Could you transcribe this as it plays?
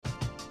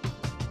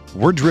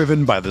We're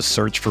driven by the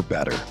search for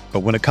better. But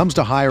when it comes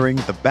to hiring,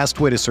 the best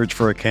way to search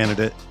for a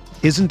candidate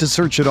isn't to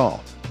search at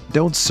all.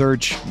 Don't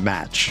search,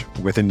 match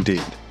with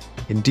Indeed.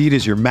 Indeed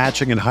is your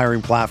matching and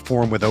hiring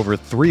platform with over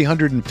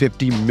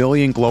 350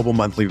 million global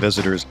monthly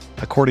visitors,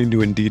 according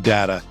to Indeed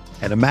data,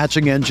 and a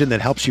matching engine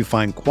that helps you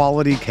find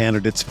quality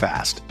candidates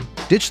fast.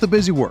 Ditch the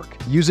busy work.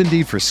 Use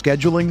Indeed for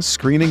scheduling,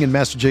 screening, and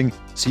messaging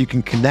so you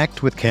can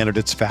connect with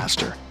candidates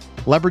faster.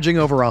 Leveraging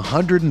over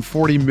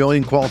 140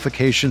 million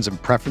qualifications and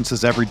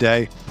preferences every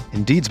day,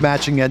 Indeed's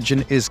matching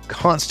engine is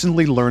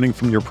constantly learning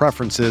from your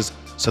preferences,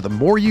 so the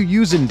more you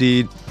use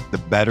Indeed, the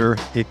better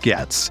it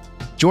gets.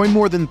 Join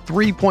more than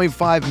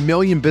 3.5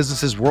 million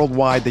businesses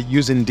worldwide that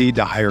use Indeed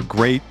to hire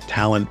great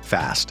talent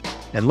fast.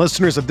 And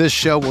listeners of this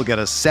show will get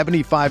a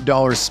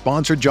 $75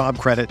 sponsored job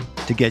credit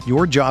to get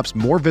your jobs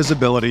more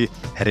visibility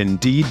at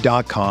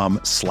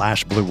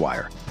Indeed.com/Blue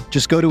Wire.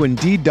 Just go to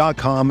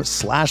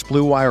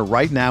Indeed.com/Blue Wire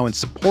right now and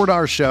support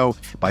our show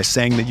by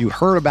saying that you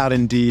heard about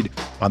Indeed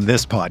on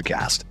this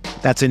podcast.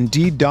 That's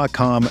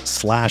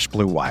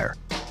Indeed.com/Blue Wire.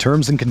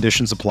 Terms and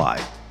conditions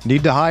apply.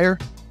 Need to hire?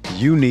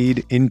 You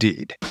need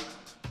Indeed.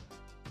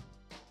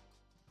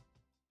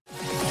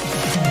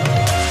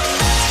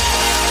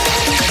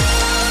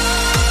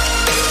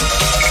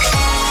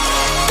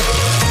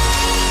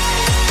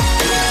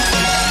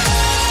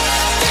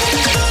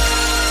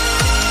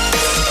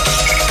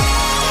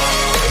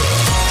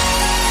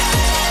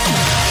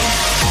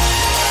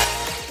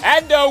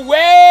 And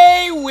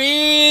away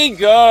we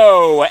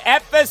go.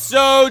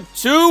 Episode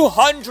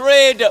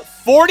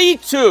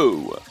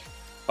 242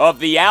 of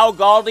the Al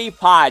Galdi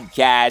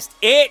podcast.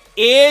 It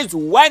is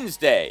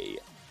Wednesday,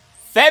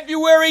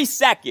 February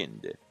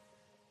 2nd,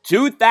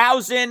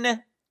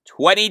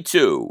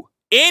 2022.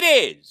 It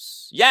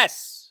is,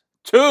 yes,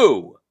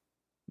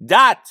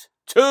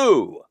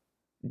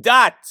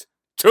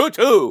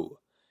 2.2.22.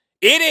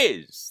 It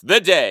is the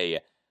day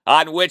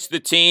on which the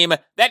team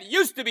that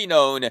used to be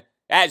known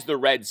as the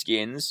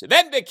Redskins,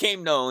 then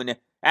became known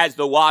as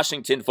the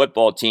Washington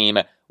football team,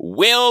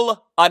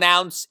 will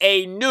announce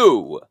a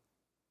new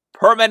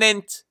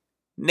permanent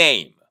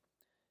name.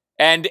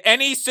 And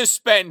any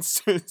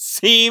suspense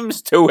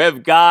seems to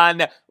have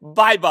gone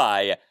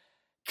bye-bye.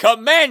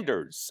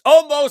 Commanders,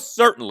 almost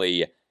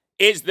certainly,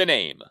 is the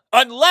name.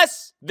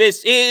 Unless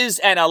this is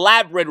an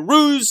elaborate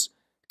ruse,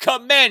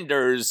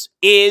 Commanders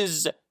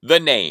is the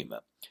name.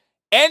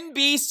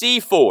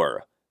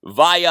 NBC4,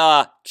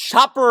 via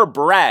Chopper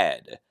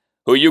Brad,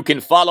 who you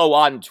can follow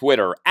on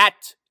Twitter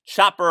at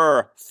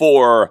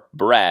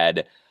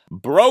Chopper4Brad,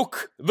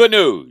 broke the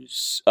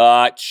news.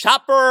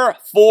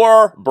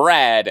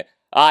 Chopper4Brad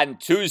on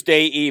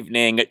Tuesday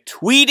evening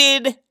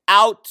tweeted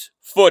out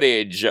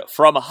footage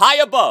from high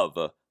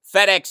above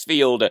FedEx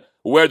Field,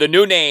 where the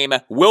new name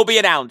will be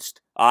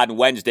announced on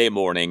Wednesday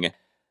morning.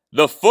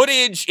 The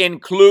footage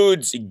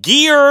includes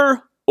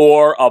gear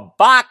or a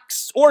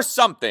box or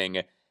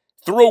something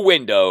through a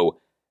window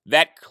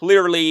that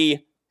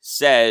clearly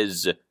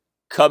says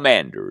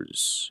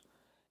Commanders.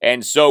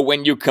 And so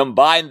when you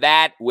combine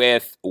that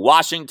with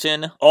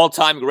Washington,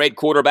 all-time great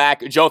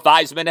quarterback Joe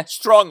Theismann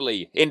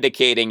strongly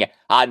indicating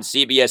on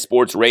CBS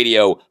Sports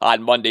Radio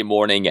on Monday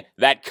morning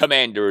that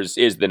Commanders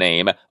is the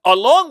name,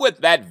 along with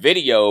that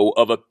video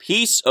of a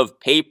piece of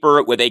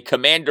paper with a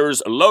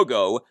Commanders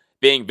logo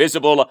being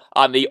visible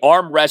on the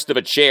armrest of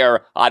a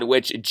chair on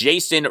which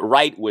Jason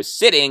Wright was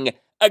sitting,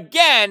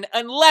 again,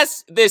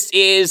 unless this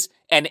is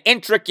an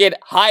intricate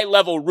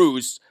high-level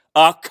ruse,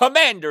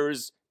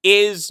 Commanders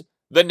is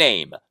the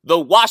name. The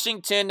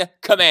Washington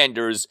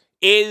Commanders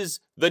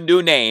is the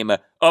new name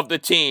of the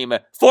team,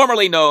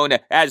 formerly known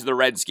as the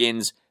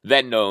Redskins,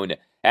 then known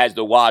as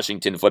the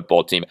Washington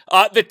football team.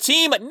 The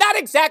team not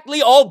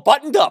exactly all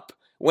buttoned up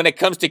when it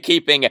comes to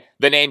keeping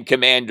the name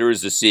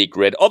Commanders a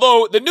secret,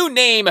 although the new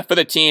name for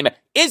the team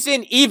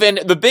isn't even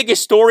the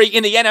biggest story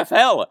in the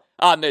NFL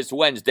on this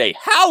Wednesday.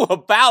 How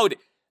about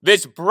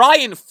this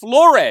Brian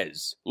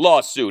Flores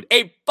lawsuit,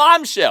 a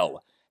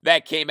bombshell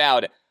that came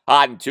out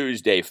on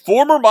Tuesday?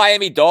 Former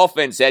Miami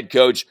Dolphins head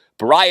coach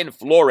Brian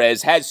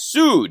Flores has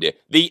sued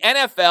the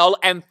NFL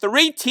and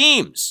three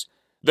teams,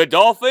 the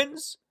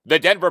Dolphins, the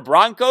Denver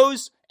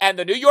Broncos, and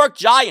the New York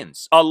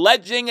Giants,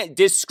 alleging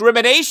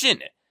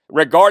discrimination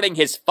regarding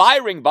his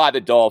firing by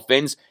the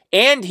Dolphins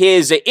and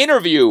his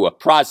interview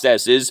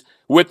processes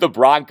with the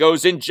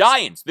Broncos and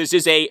Giants. This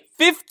is a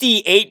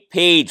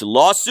 58-page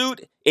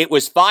lawsuit. It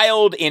was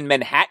filed in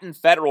Manhattan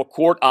federal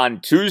court on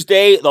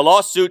Tuesday. The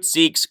lawsuit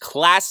seeks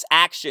class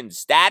action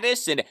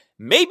status, and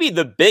maybe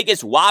the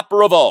biggest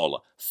whopper of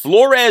all,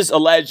 Flores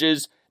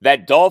alleges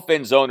that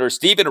Dolphins owner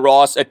Stephen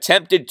Ross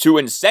attempted to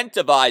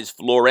incentivize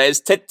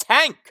Flores to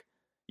tank.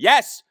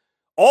 Yes,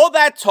 all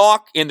that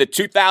talk in the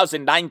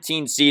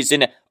 2019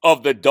 season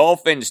of the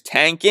Dolphins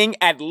tanking,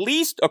 at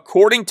least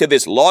according to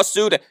this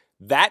lawsuit,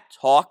 that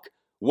talk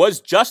was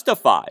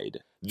justified.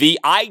 The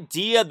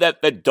idea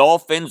that the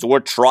Dolphins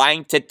were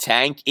trying to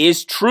tank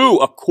is true.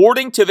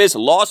 According to this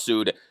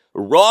lawsuit,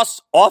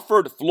 Ross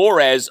offered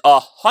Flores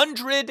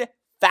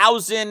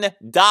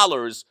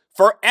 $100,000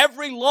 for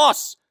every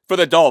loss for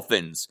the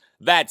Dolphins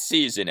that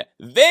season.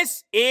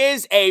 This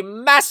is a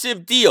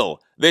massive deal,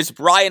 this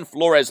Brian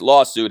Flores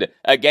lawsuit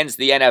against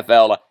the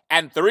NFL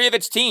and three of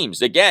its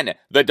teams. Again,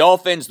 the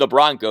Dolphins, the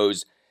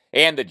Broncos,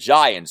 and the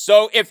Giants.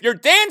 So if you're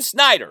Dan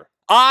Snyder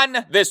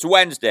on this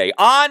Wednesday,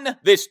 on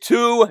this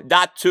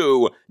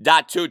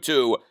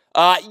 2.2.22,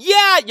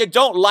 you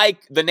don't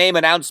like the name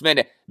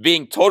announcement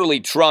being totally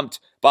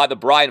trumped by the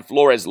Brian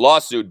Flores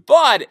lawsuit,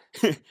 but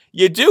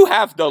you do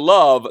have to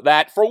love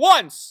that for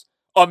once,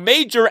 a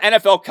major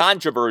NFL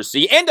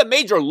controversy and a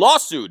major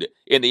lawsuit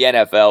in the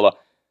NFL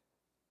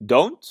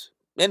don't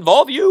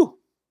involve you.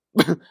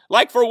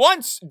 Like for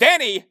once,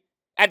 Danny,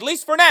 at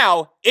least for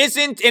now,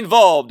 isn't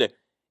involved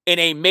in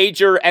a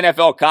major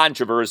NFL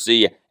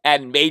controversy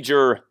and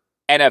major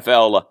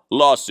NFL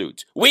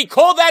lawsuit. We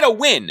call that a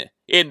win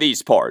in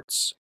these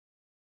parts.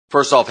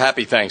 First off,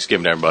 happy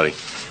Thanksgiving, everybody.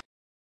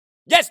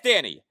 Yes,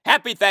 Danny.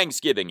 Happy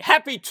Thanksgiving.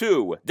 Happy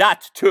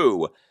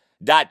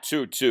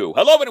 2.2.22.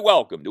 Hello and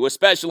welcome to a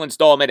special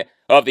installment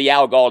of the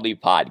Al Galdi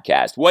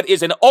podcast. What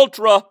is an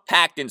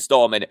ultra-packed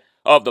installment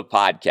of the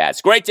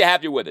podcast. Great to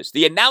have you with us.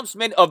 The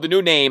announcement of the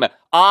new name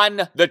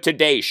on the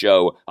Today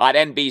Show on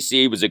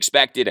NBC was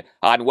expected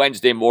on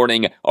Wednesday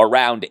morning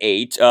around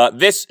 8.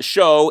 This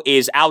show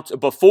is out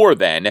before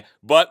then,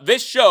 but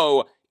this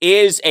show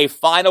is a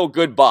final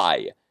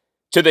goodbye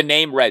to the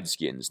name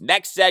Redskins.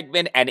 Next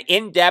segment, an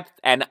in-depth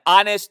and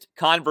honest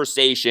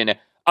conversation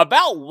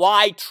about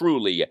why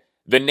truly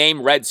the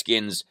name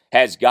Redskins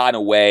has gone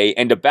away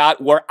and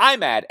about where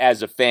I'm at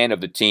as a fan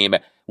of the team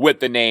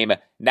with the name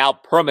now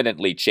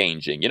permanently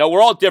changing. You know,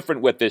 we're all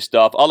different with this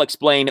stuff. I'll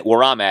explain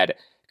where I'm at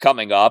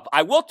coming up.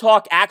 I will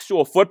talk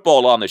actual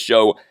football on the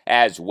show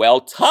as well.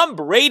 Tom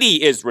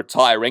Brady is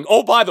retiring.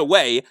 Oh, by the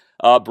way,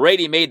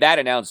 Brady made that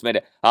announcement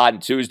on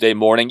Tuesday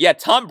morning. Yeah,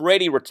 Tom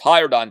Brady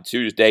retired on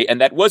Tuesday, and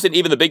that wasn't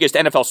even the biggest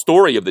NFL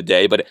story of the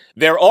day, but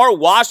there are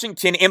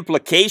Washington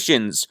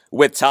implications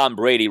with Tom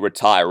Brady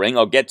retiring.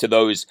 I'll get to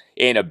those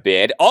in a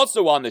bit.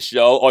 Also on the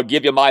show, I'll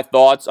give you my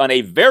thoughts on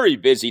a very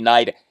busy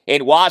night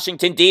in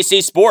Washington,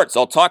 D.C. sports.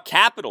 I'll talk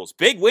Capitals.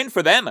 Big win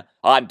for them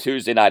on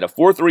Tuesday night. A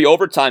 4-3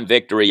 overtime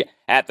victory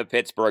at the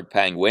Pittsburgh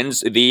Penguins.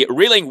 The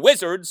Reeling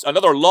Wizards,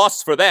 another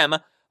loss for them.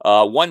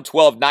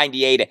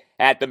 112-98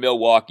 at the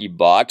Milwaukee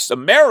Bucks.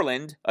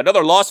 Maryland,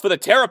 another loss for the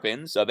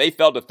Terrapins. They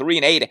fell to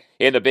 3-8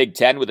 in the Big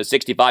Ten with a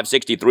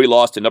 65-63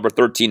 loss to number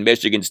 13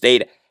 Michigan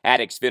State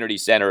at Xfinity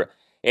Center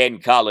in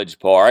College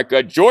Park.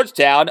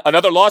 Georgetown,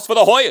 another loss for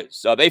the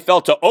Hoyas. They fell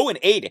to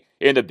 0-8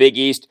 in the Big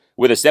East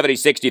with a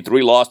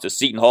 70-63 loss to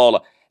Seton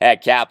Hall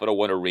at Capital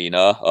One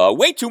Arena.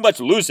 Way too much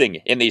losing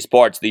in these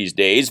parts these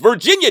days.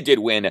 Virginia did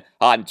win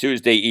on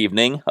Tuesday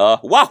evening.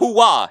 Wahoo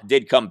Wah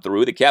did come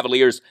through. The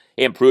Cavaliers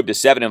improved to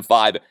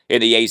 7-5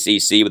 in the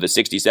ACC with a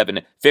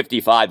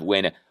 67-55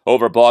 win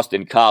over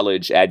Boston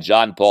College at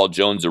John Paul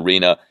Jones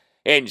Arena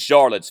in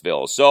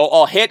Charlottesville. So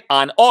I'll hit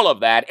on all of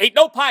that. Ain't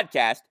no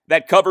podcast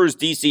that covers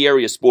DC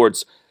area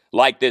sports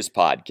like this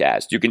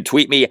podcast. You can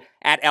tweet me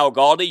at Al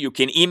Galdi. You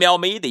can email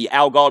me, the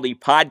Al Galdi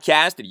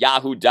podcast at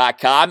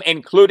yahoo.com,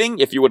 including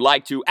if you would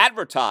like to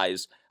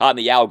advertise on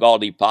the Al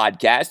Galdi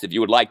podcast, if you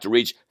would like to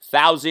reach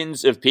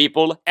thousands of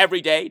people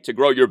every day to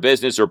grow your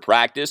business or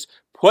practice,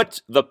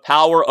 put the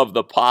power of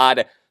the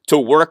pod to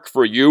work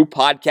for you.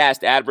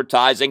 Podcast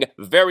advertising,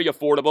 very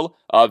affordable,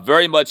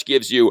 very much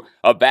gives you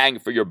a bang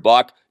for your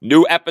buck.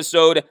 New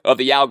episode of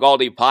the Al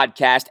Galdi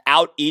podcast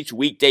out each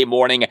weekday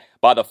morning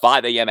by the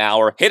 5 a.m.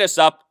 hour. Hit us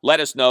up. Let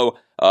us know.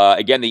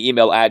 Again, the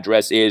email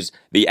address is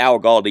the Al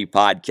Galdi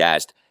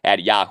podcast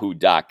at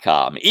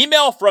yahoo.com.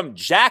 Email from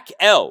Jack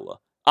L.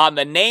 on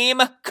the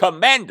name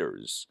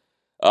Commanders.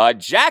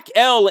 Jack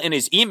L. in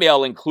his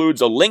email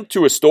includes a link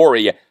to a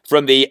story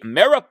from the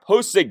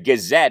Mariposa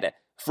Gazette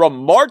from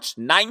March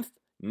 9th,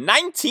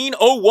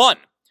 1901.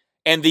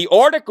 And the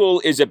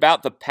article is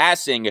about the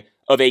passing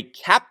of a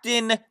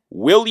Captain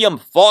William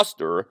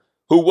Foster,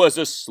 who was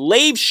a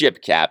slave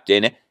ship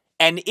captain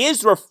and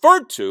is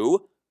referred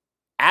to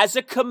as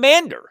a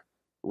commander.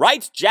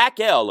 Writes Jack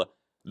L.,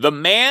 the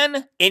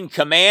man in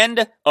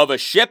command of a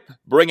ship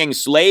bringing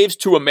slaves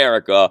to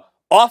America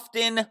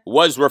often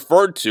was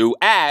referred to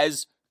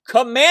as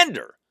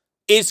commander.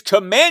 Is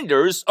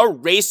commanders a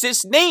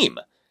racist name?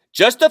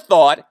 Just a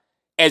thought,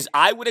 as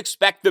I would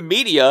expect the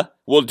media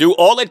will do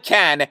all it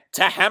can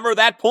to hammer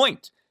that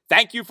point.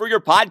 Thank you for your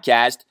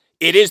podcast.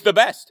 It is the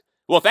best.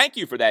 Well, thank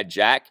you for that,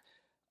 Jack.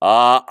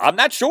 I'm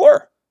not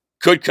sure.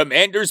 Could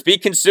commanders be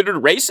considered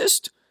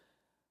racist?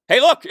 Hey,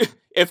 look,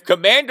 if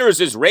commanders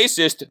is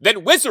racist,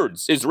 then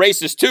wizards is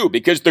racist too,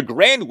 because the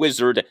Grand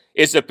Wizard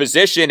is a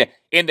position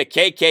in the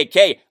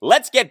KKK.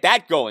 Let's get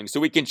that going so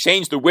we can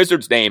change the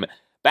wizard's name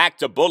back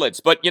to Bullets.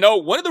 But, you know,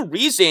 one of the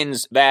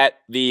reasons that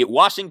the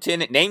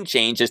Washington name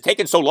change has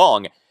taken so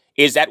long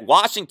is that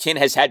Washington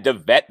has had to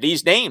vet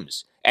these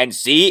names and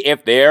see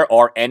if there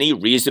are any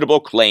reasonable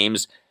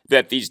claims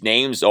that these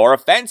names are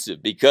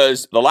offensive.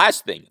 Because the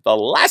last thing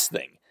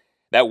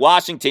that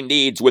Washington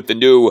needs with the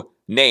new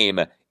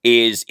name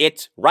is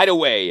it right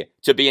away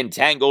to be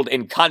entangled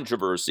in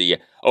controversy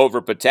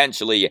over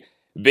potentially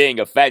being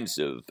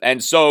offensive.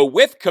 And so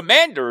with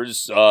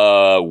Commanders,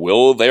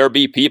 will there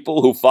be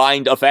people who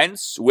find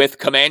offense with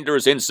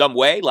Commanders in some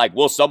way? Like,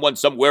 will someone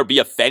somewhere be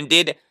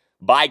offended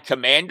by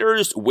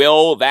Commanders?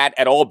 Will that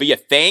at all be a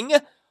thing?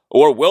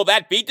 Or will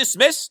that be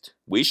dismissed?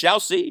 We shall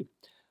see.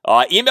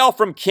 Email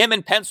from Kim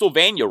in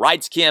Pennsylvania.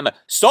 Writes Kim,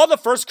 saw the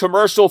first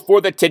commercial for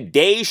the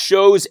Today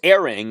Show's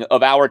airing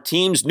of our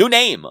team's new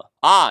name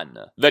on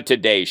the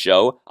Today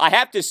Show. I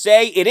have to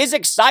say, it is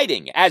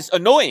exciting. As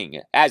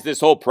annoying as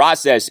this whole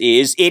process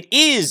is, it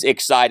is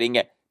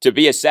exciting to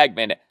be a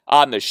segment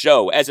on the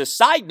show. As a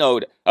side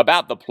note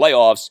about the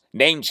playoffs,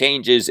 name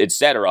changes,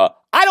 etc.,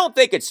 I don't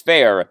think it's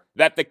fair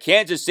that the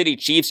Kansas City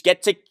Chiefs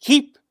get to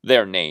keep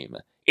their name.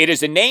 It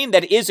is a name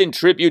that is in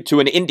tribute to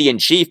an Indian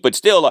chief, but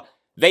still,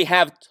 they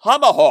have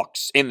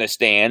tomahawks in the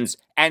stands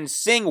and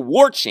sing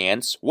war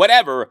chants,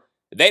 whatever.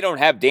 They don't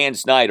have Dan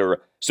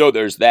Snyder, so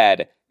there's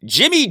that.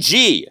 Jimmy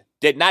G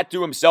did not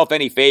do himself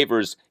any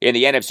favors in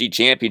the NFC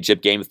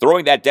Championship game.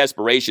 Throwing that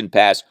desperation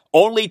pass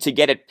only to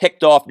get it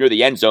picked off near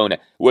the end zone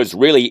was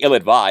really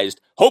ill-advised.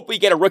 Hope we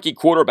get a rookie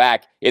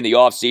quarterback in the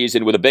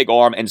offseason with a big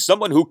arm and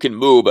someone who can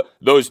move.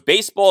 Those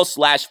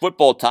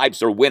baseball/football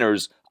types are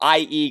winners,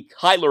 i.e.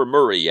 Kyler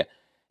Murray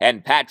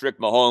and Patrick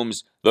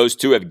Mahomes. Those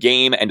two have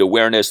game and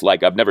awareness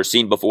like I've never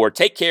seen before.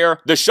 Take care.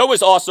 The show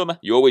is awesome.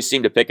 You always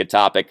seem to pick a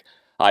topic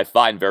I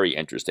find very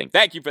interesting.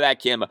 Thank you for that,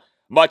 Kim.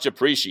 Much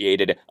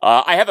appreciated.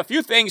 I have a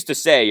few things to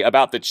say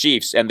about the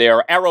Chiefs and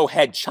their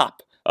Arrowhead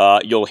chop.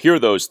 You'll hear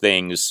those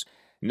things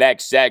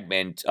next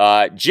segment.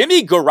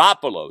 Jimmy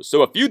Garoppolo.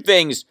 So a few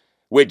things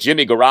with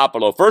Jimmy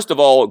Garoppolo. First of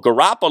all,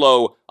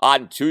 Garoppolo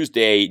on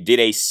Tuesday did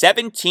a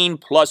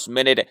 17-plus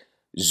minute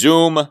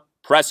Zoom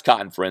press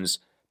conference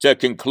to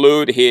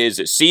conclude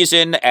his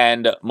season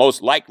and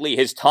most likely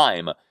his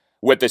time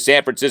with the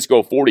San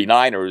Francisco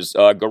 49ers.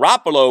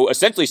 Garoppolo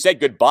essentially said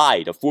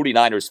goodbye to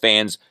 49ers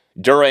fans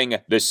during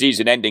the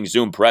season-ending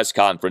Zoom press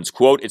conference.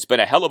 Quote, it's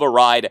been a hell of a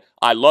ride.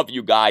 I love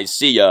you guys.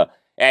 See ya.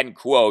 End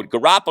quote.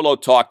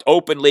 Garoppolo talked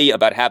openly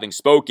about having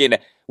spoken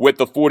with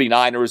the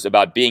 49ers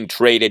about being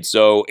traded,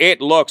 so it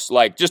looks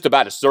like just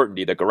about a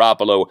certainty that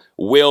Garoppolo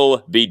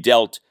will be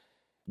dealt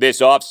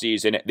this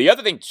offseason. The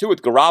other thing, too,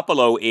 with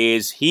Garoppolo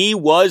is he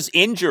was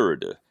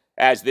injured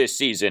as this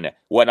season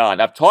went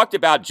on. I've talked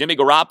about Jimmy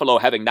Garoppolo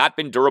having not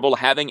been durable,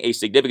 having a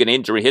significant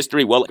injury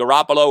history. Well,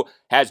 Garoppolo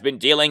has been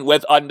dealing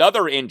with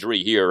another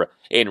injury here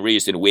in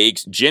recent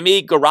weeks.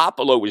 Jimmy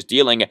Garoppolo was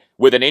dealing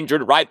with an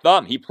injured right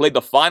thumb. He played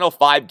the final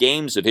 5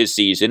 games of his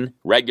season,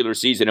 regular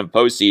season and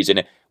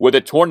postseason, with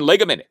a torn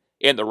ligament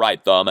in the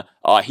right thumb.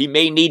 He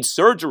may need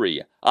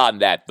surgery on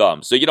that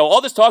thumb. So, all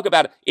this talk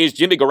about is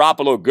Jimmy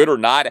Garoppolo good or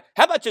not?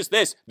 How about just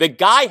this? The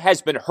guy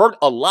has been hurt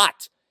a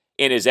lot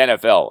in his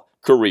NFL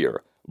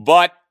career.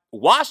 But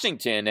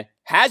Washington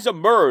has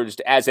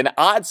emerged as an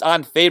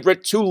odds-on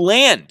favorite to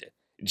land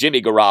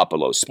Jimmy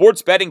Garoppolo.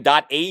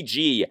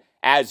 Sportsbetting.ag,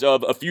 as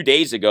of a few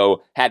days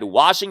ago, had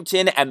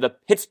Washington and the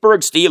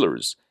Pittsburgh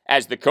Steelers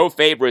as the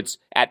co-favorites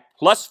at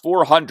plus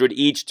 400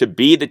 each to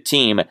be the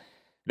team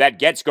that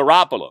gets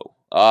Garoppolo.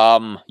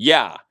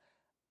 Yeah.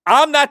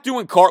 I'm not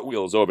doing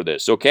cartwheels over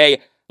this,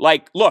 okay?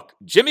 Like, look,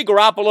 Jimmy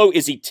Garoppolo,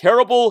 is he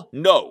terrible?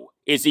 No.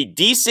 Is he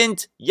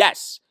decent?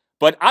 Yes.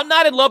 But I'm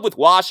not in love with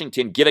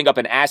Washington giving up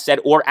an asset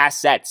or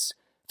assets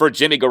for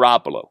Jimmy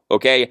Garoppolo,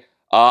 okay?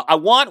 I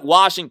want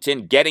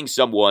Washington getting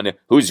someone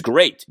who's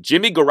great.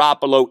 Jimmy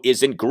Garoppolo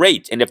isn't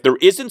great. And if there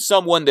isn't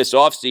someone this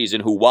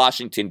offseason who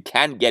Washington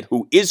can get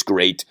who is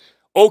great,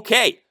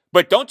 okay.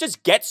 But don't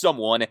just get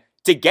someone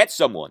to get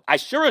someone. I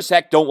sure as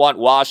heck don't want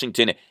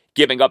Washington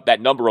giving up that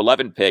number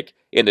 11 pick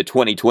in the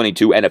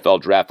 2022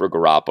 NFL draft for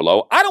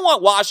Garoppolo. I don't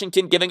want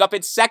Washington giving up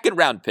its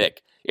second-round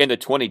pick in the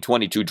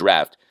 2022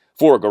 draft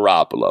for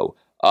Garoppolo.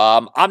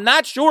 I'm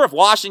not sure if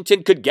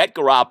Washington could get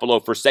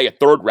Garoppolo for, say, a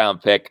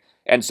third-round pick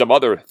and some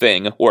other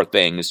thing or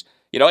things.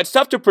 It's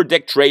tough to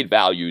predict trade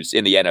values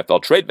in the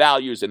NFL. Trade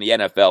values in the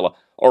NFL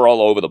are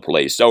all over the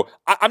place. So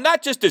I'm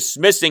not just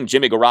dismissing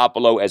Jimmy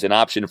Garoppolo as an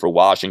option for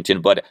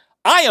Washington, but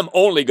I am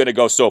only going to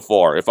go so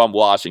far if I'm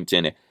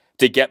Washington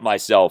to get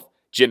myself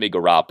Jimmy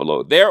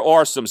Garoppolo. There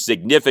are some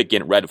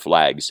significant red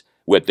flags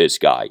with this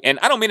guy. And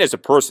I don't mean as a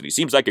person. He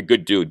seems like a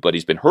good dude, but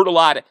he's been hurt a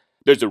lot.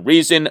 There's a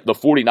reason the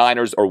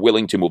 49ers are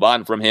willing to move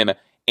on from him,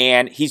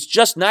 and he's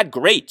just not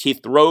great. He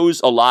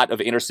throws a lot of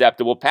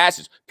interceptable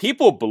passes.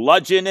 People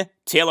bludgeon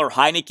Taylor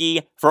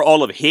Heineke for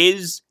all of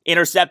his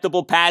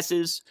interceptable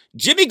passes.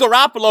 Jimmy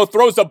Garoppolo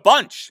throws a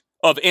bunch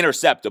of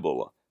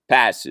interceptable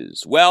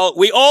passes. Well,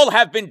 we all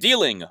have been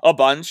dealing a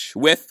bunch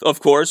with,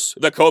 of course,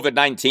 the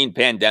COVID-19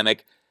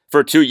 pandemic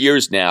for 2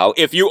 years now.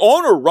 If you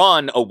own or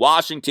run a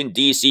Washington,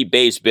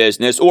 D.C.-based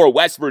business or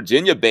West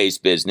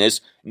Virginia-based business,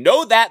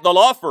 know that the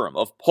law firm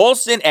of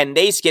Paulson and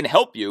Nace can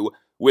help you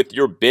with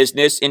your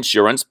business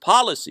insurance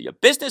policy. A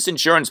business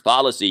insurance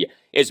policy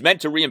is meant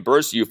to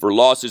reimburse you for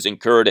losses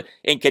incurred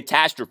in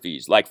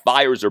catastrophes like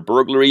fires or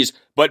burglaries,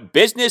 but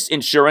business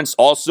insurance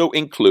also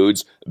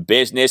includes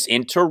business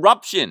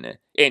interruption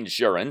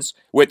insurance.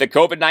 With the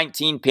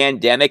COVID-19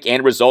 pandemic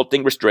and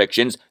resulting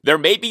restrictions, there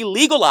may be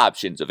legal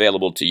options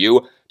available to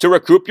you to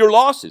recoup your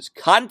losses.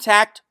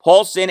 Contact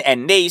Paulson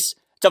and Nace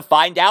to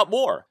find out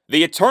more.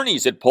 The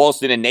attorneys at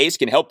Paulson and Nace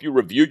can help you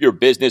review your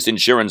business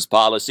insurance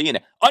policy and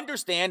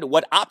understand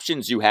what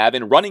options you have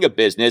in running a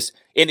business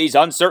in these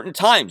uncertain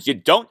times. You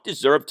don't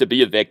deserve to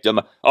be a victim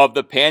of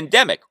the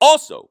pandemic.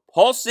 Also,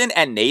 Paulson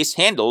and Nace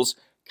handles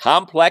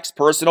complex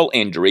personal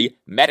injury,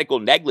 medical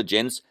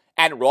negligence,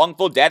 and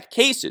wrongful death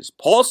cases.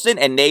 Paulson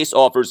and Nace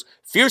offers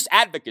fierce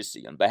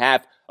advocacy on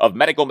behalf of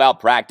medical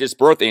malpractice,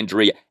 birth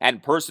injury,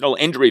 and personal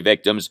injury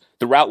victims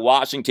throughout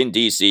Washington,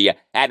 D.C.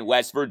 and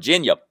West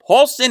Virginia.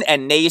 Paulson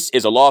and Nace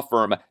is a law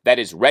firm that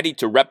is ready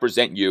to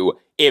represent you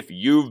if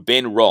you've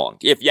been wronged.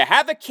 If you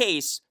have a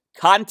case,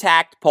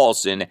 contact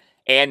Paulson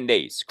and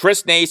Nace.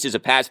 Chris Nace is a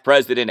past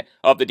president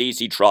of the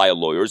D.C. Trial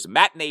Lawyers.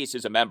 Matt Nace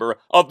is a member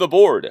of the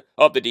board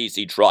of the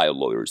D.C. Trial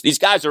Lawyers. These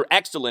guys are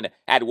excellent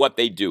at what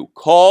they do.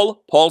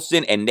 Call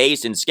Paulson and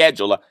Nace and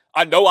schedule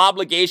a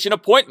no-obligation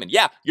appointment.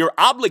 Yeah, you're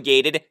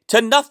obligated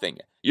to nothing.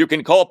 You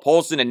can call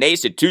Paulson and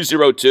Nace at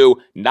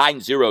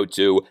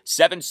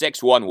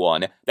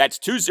 202-902-7611. That's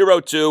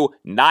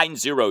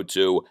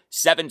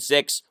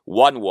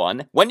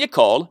 202-902-7611. When you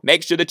call,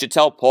 make sure that you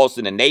tell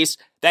Paulson and Nace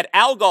that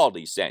Al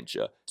Galdi sent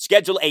you.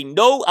 Schedule a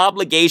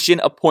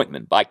no-obligation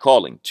appointment by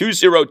calling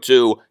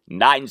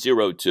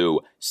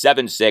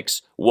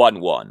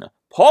 202-902-7611.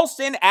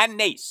 Paulson and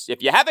Nace.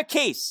 If you have a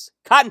case,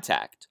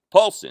 contact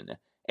Paulson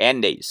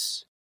and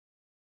Nace.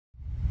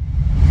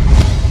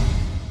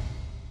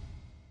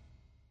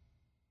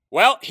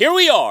 Well, here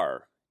we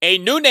are, a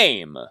new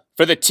name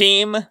for the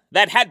team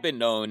that had been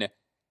known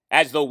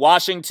as the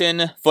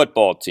Washington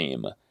Football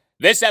Team.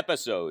 This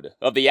episode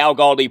of the Al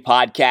Galdi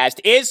podcast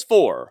is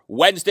for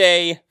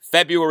Wednesday,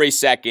 February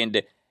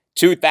 2nd,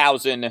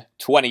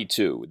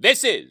 2022.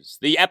 This is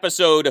the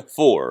episode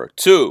for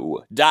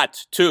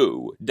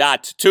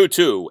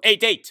 2.2.22, a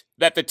date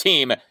that the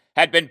team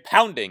had been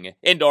pounding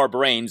into our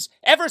brains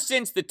ever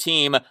since the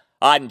team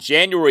on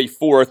January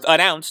 4th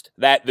announced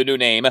that the new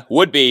name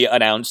would be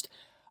announced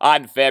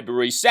on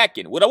February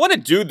 2nd. What I want to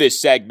do this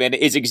segment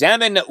is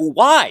examine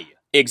why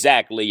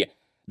exactly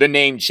the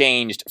name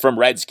changed from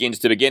Redskins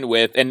to begin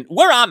with, and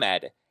where I'm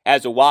at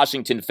as a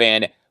Washington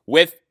fan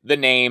with the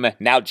name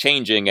now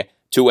changing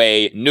to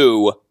a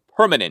new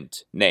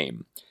permanent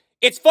name.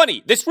 It's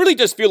funny, this really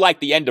does feel like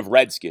the end of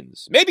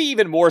Redskins, maybe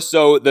even more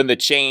so than the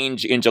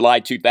change in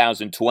July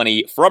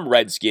 2020 from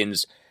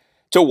Redskins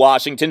to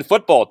Washington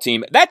Football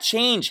Team. That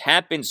change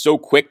happened so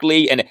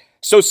quickly and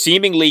so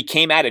seemingly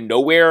came out of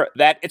nowhere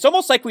that it's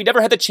almost like we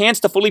never had the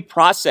chance to fully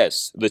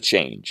process the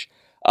change.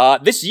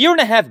 This year and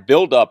a half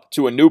build-up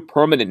to a new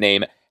permanent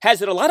name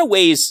has in a lot of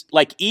ways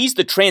eased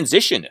the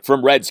transition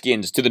from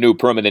Redskins to the new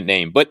permanent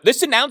name. But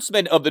this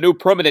announcement of the new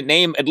permanent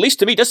name, at least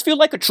to me, does feel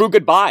like a true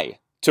goodbye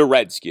to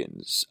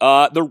Redskins.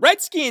 The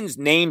Redskins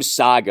name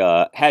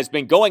saga has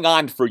been going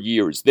on for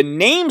years. The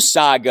name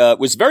saga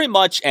was very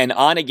much an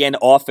on-again,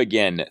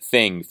 off-again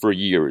thing for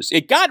years.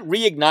 It got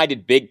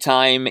reignited big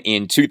time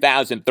in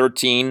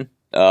 2013.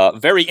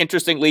 Very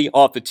interestingly,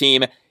 off the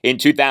team in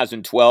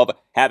 2012,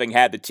 having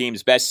had the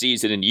team's best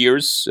season in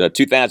years.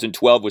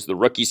 2012 was the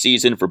rookie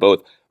season for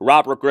both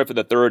Robert Griffin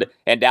III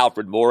and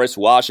Alfred Morris.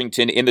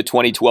 Washington in the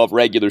 2012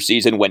 regular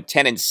season went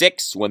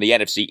 10-6, won the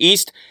NFC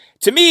East.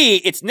 To me,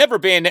 it's never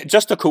been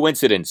just a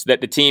coincidence that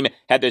the team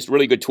had this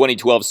really good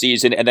 2012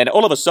 season, and then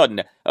all of a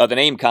sudden, the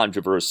name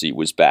controversy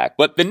was back.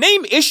 But the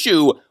name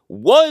issue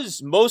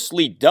was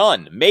mostly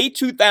done. May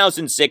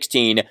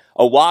 2016,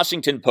 a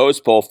Washington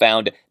Post poll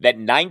found that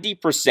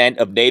 90%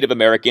 of Native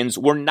Americans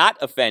were not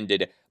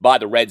offended by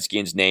the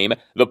Redskins name.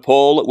 The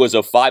poll was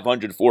of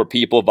 504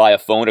 people via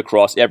phone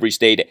across every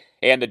state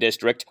and the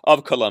District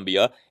of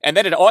Columbia. And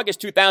then in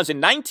August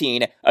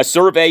 2019, a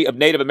survey of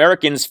Native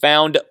Americans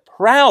found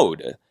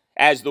proud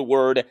as the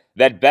word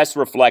that best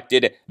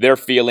reflected their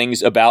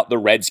feelings about the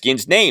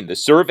Redskins name. The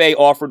survey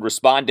offered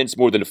respondents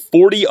more than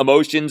 40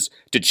 emotions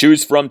to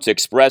choose from to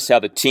express how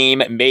the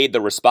team made the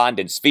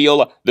respondents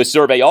feel. The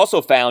survey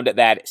also found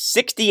that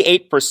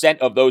 68%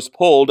 of those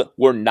polled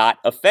were not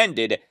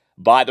offended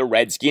by the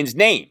Redskins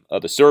name.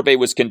 The survey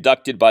was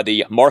conducted by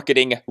the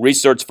marketing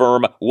research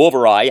firm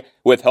Wolverine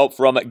with help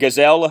from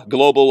Gazelle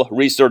Global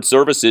Research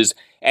Services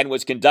and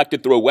was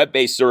conducted through a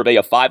web-based survey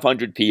of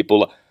 500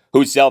 people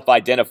who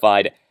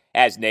self-identified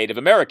as Native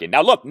American.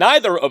 Now look,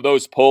 neither of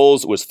those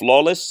polls was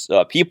flawless.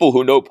 People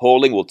who know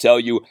polling will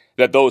tell you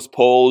that those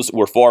polls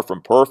were far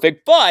from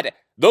perfect, but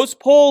those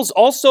polls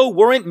also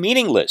weren't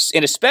meaningless,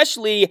 and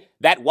especially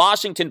that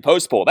Washington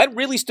Post poll. That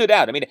really stood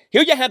out. I mean,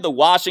 here you have the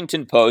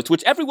Washington Post,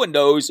 which everyone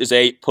knows is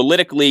a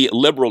politically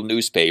liberal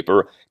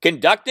newspaper,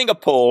 conducting a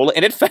poll,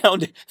 and it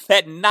found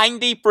that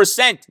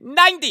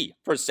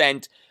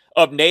 90%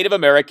 of Native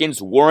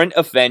Americans weren't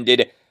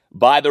offended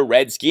by the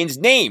Redskins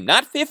name.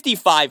 Not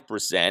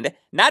 55%,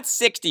 not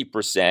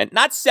 60%,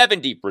 not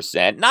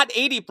 70%, not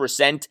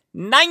 80%,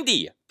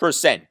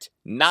 90%.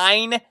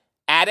 9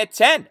 out of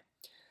 10.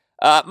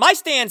 My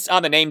stance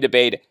on the name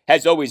debate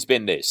has always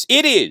been this.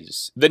 It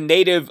is the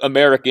Native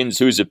Americans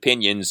whose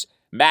opinions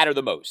matter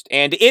the most,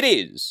 and it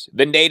is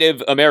the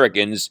Native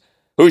Americans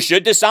who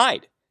should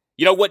decide.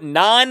 You know, what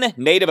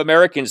non-Native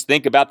Americans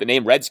think about the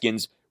name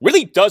Redskins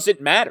really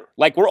doesn't matter.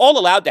 Like, we're all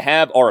allowed to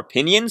have our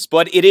opinions,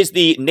 but it is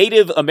the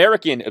Native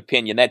American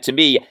opinion that, to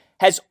me,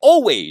 has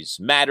always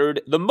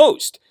mattered the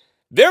most.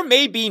 There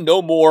may be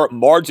no more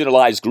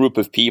marginalized group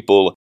of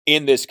people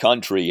in this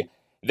country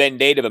than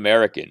Native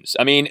Americans.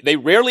 I mean, they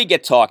rarely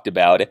get talked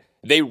about.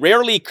 They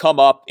rarely come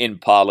up in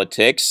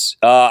politics.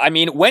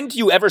 When do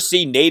you ever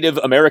see Native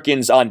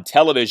Americans on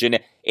television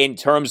in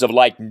terms of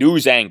like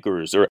news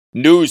anchors or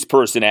news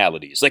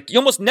personalities? Like, you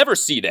almost never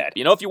see that.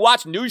 You know, if you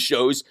watch news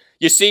shows,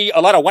 you see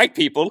a lot of white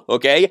people,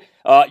 okay?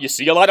 You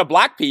see a lot of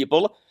black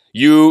people.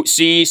 You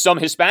see some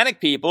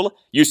Hispanic people.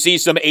 You see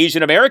some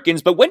Asian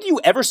Americans. But when do you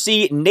ever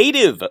see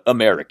Native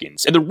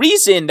Americans? And the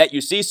reason that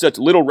you see such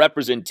little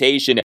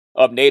representation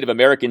of Native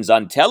Americans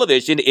on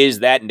television is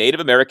that Native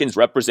Americans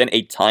represent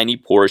a tiny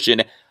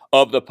portion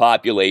of the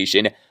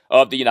population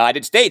of the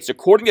United States.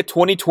 According to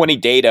 2020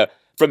 data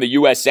from the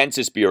U.S.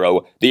 Census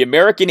Bureau, the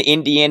American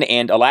Indian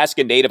and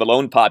Alaska Native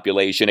alone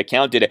population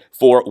accounted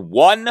for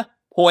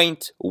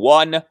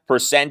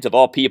 1.1% of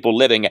all people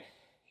living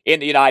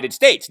in the United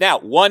States. Now,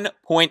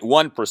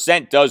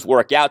 1.1% does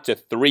work out to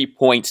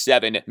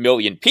 3.7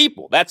 million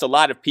people. That's a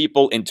lot of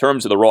people in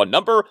terms of the raw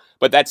number,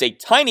 but that's a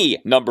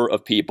tiny number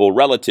of people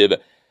relative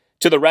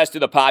to the rest of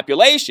the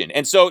population.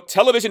 And so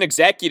television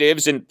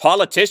executives and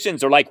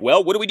politicians are like,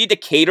 well, what do we need to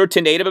cater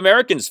to Native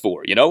Americans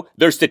for? You know,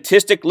 they're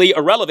statistically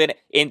irrelevant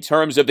in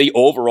terms of the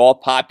overall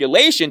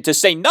population, to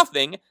say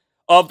nothing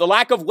of the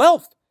lack of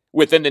wealth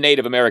within the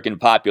Native American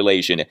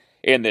population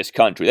in this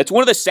country. That's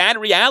one of the sad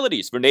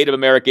realities for Native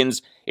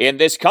Americans in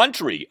this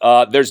country.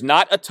 There's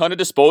not a ton of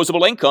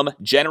disposable income,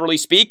 generally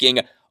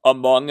speaking,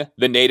 among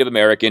the Native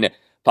American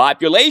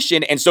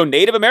population. And so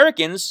Native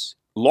Americans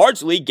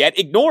largely get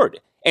ignored.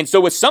 And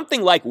so with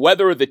something like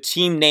whether the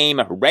team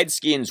name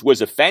Redskins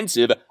was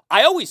offensive,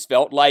 I always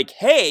felt like,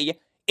 hey,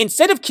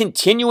 instead of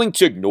continuing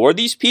to ignore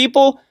these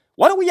people,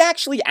 why don't we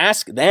actually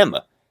ask them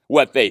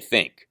what they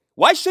think?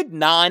 Why should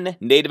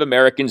non-Native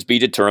Americans be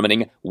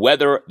determining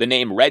whether the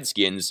name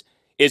Redskins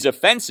is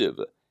offensive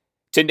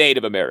to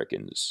Native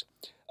Americans?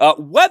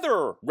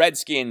 Whether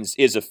Redskins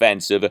is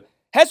offensive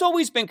has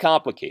always been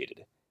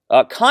complicated.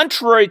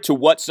 Contrary to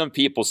what some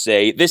people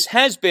say, this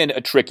has been a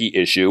tricky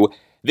issue.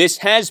 This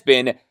has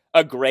been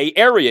a gray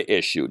area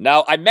issue.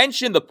 Now, I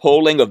mentioned the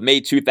polling of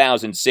May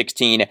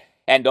 2016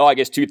 and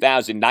August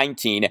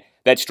 2019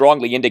 that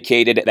strongly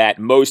indicated that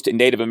most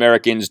Native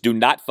Americans do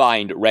not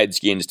find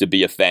Redskins to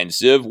be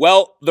offensive.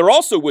 Well, there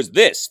also was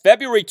this.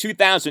 February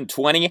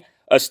 2020,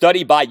 a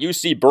study by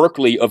UC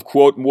Berkeley of,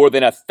 quote, more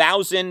than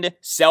 1,000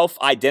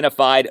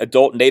 self-identified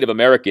adult Native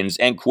Americans,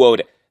 end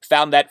quote,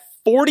 found that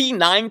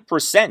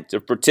 49%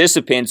 of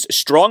participants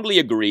strongly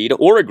agreed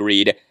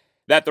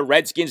that the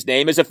Redskins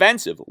name is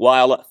offensive,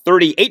 while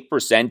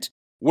 38%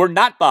 were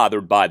not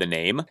bothered by the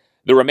name.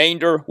 The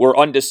remainder were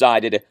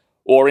undecided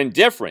or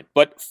indifferent.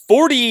 But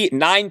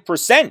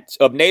 49%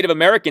 of Native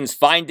Americans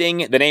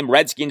finding the name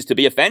Redskins to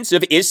be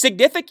offensive is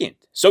significant.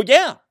 So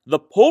yeah, the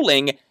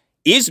polling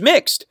is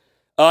mixed.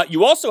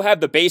 You also have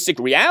the basic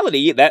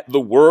reality that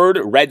the word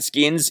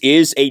Redskins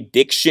is a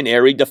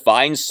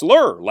dictionary-defined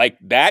slur. Like,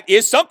 that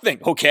is something,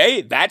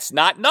 okay? That's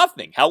not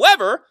nothing.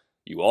 However,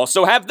 you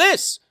also have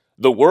this.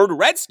 The word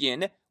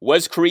Redskin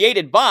was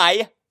created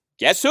by,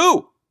 guess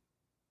who?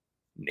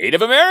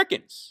 Native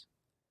Americans.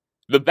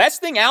 The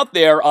best thing out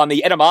there on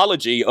the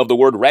etymology of the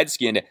word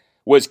Redskin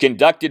was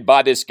conducted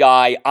by this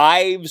guy,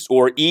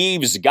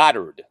 Yves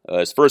Goddard.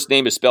 His first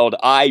name is spelled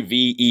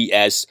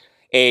I-V-E-S,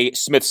 a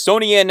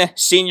Smithsonian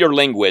senior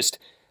linguist.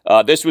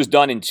 This was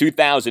done in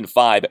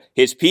 2005.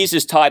 His piece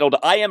is titled,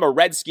 I Am a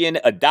Redskin,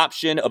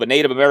 Adoption of a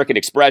Native American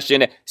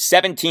Expression,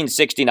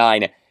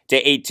 1769 to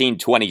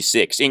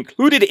 1826.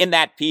 Included in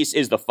that piece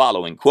is the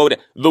following, quote,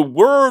 the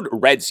word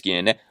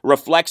redskin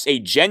reflects a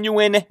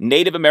genuine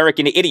Native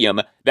American idiom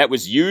that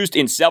was used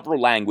in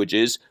several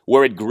languages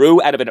where it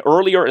grew out of an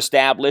earlier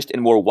established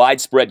and more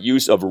widespread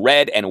use of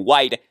red and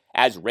white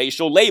as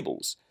racial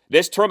labels.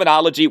 This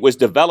terminology was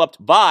developed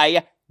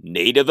by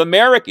Native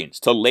Americans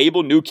to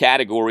label new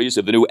categories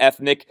of the new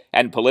ethnic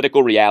and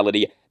political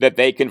reality that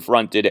they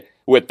confronted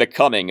with the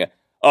coming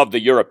of the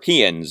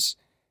Europeans.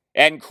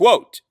 End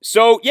quote.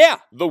 So, yeah,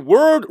 the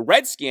word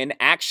redskin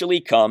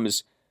actually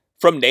comes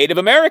from Native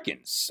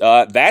Americans.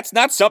 That's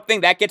not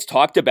something that gets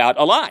talked about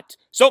a lot.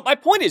 So my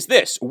point is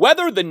this.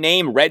 Whether the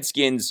name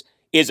Redskins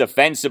is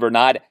offensive or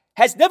not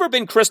has never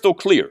been crystal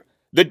clear.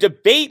 The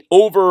debate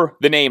over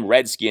the name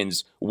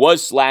Redskins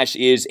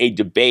was/is a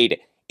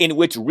debate in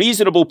which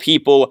reasonable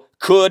people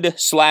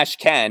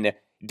could/can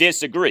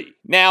disagree.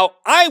 Now,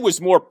 I was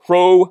more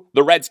pro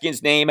the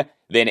Redskins name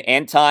than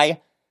anti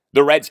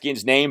the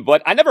Redskins name,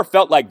 but I never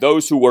felt like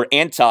those who were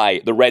anti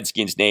the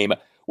Redskins name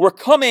were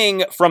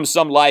coming from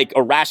some, like,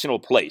 irrational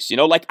place. You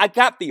know, like, I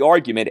got the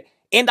argument,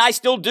 and I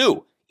still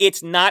do.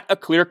 It's not a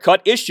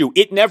clear-cut issue.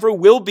 It never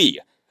will be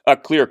a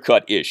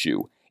clear-cut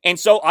issue. And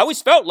so I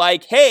always felt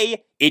like,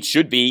 hey, it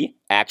should be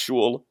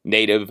actual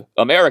Native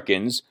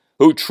Americans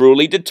who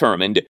truly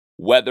determined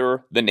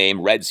whether the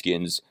name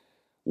Redskins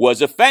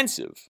was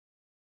offensive.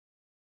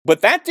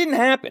 But that didn't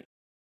happen.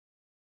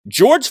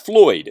 George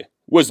Floyd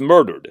was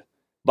murdered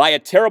by a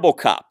terrible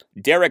cop,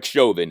 Derek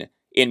Chauvin,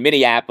 in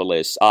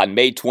Minneapolis on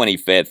May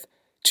 25th,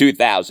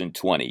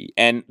 2020.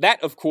 And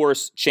that, of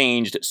course,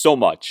 changed so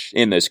much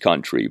in this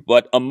country.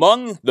 But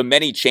among the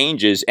many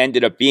changes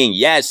ended up being,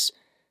 yes,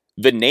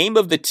 the name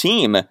of the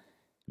team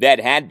that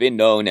had been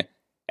known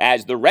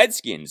as the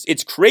Redskins.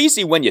 It's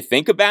crazy when you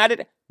think about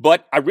it,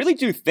 but I really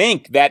do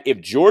think that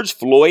if George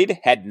Floyd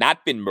had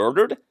not been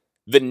murdered,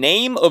 the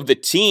name of the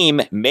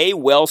team may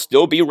well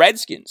still be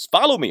Redskins.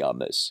 Follow me on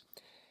this.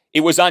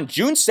 It was on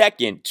June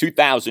 2nd,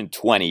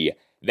 2020,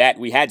 that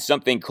we had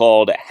something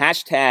called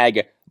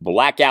hashtag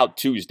Blackout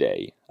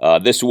Tuesday.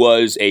 This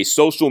was a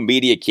social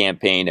media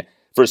campaign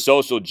for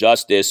social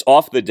justice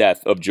off the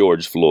death of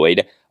George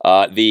Floyd.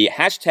 The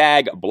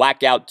hashtag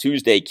Blackout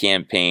Tuesday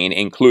campaign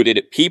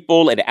included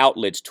people and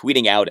outlets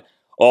tweeting out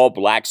all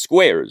black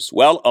squares.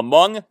 Well,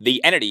 among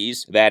the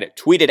entities that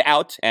tweeted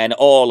out an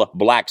all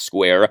black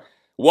square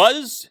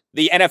was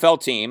the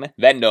NFL team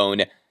then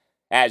known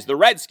as the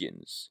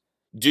Redskins.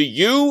 Do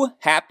you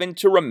happen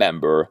to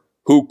remember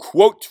who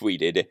quote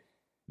tweeted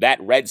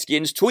that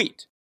Redskins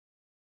tweet?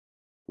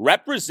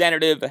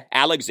 Representative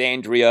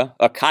Alexandria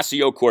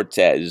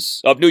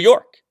Ocasio-Cortez of New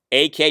York,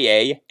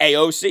 a.k.a.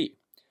 AOC,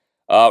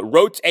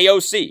 wrote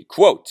AOC,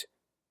 quote,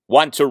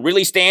 "Want to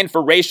really stand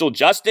for racial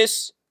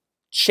justice?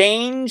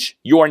 Change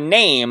your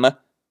name,"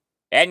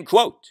 end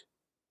quote.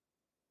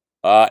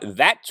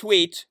 That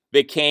tweet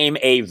became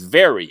a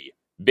very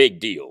big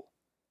deal.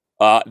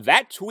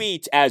 That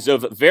tweet, as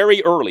of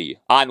very early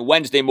on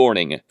Wednesday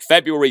morning,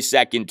 February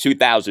 2nd,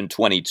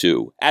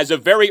 2022, as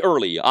of very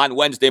early on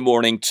Wednesday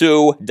morning,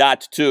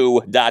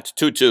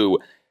 2.2.22,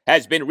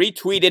 has been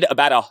retweeted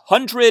about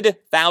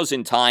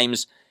 100,000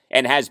 times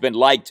and has been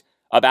liked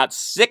about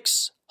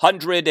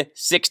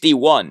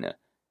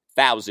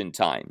 661,000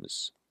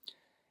 times.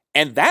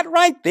 And that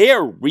right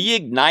there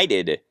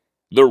reignited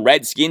the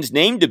Redskins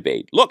name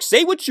debate. Look,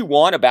 say what you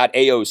want about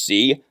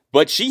AOC,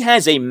 but she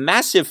has a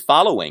massive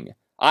following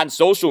on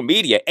social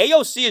media.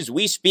 AOC, as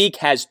we speak,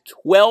 has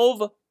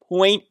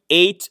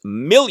 12.8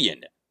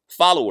 million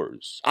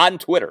followers on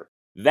Twitter.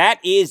 That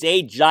is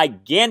a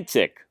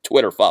gigantic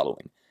Twitter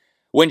following.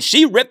 When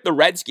she ripped the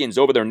Redskins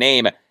over their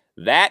name,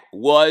 that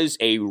was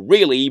a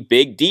really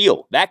big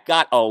deal. That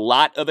got a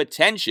lot of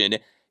attention,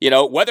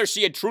 whether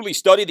she had truly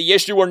studied the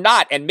issue or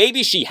not. And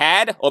maybe she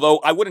had, although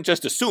I wouldn't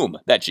just assume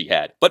that she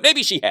had. But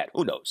maybe she had.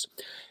 Who knows?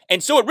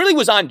 And so it really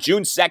was on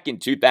June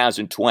 2nd,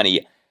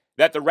 2020,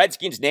 that the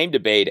Redskins name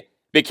debate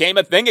became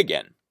a thing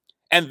again.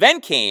 And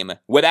then came,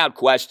 without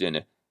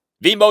question,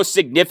 the most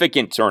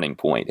significant turning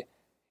point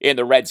in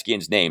the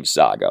Redskins name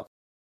saga.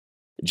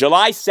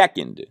 July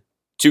 2nd,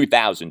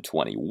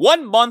 2020,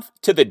 1 month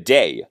to the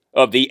day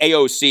of the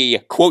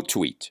AOC quote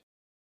tweet.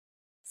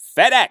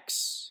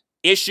 FedEx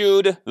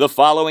issued the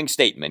following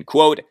statement,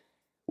 quote,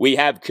 "We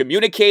have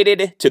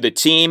communicated to the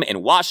team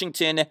in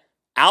Washington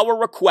our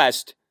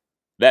request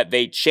that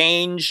they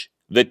change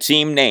the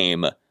team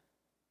name,"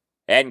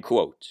 end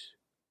quote.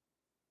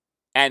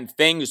 And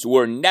things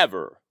were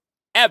never,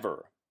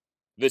 ever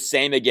the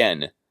same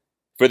again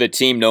for the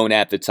team known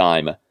at the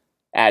time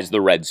as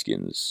the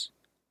Redskins.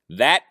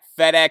 That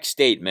FedEx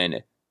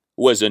statement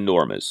was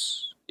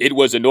enormous. It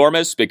was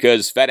enormous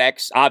because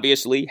FedEx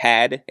obviously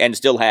had and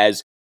still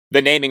has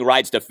the naming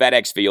rights to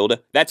FedEx Field.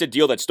 That's a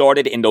deal that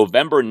started in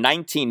November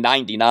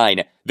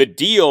 1999. The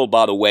deal,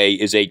 by the way,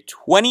 is a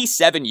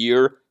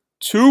 27-year,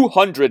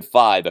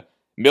 $205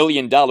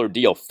 million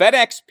deal.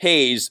 FedEx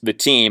pays the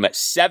team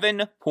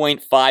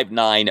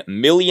 $7.59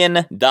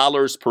 million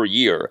per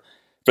year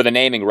for the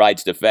naming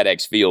rights to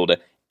FedEx Field.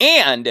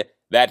 And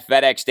that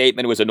FedEx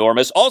statement was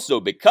enormous also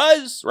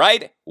because,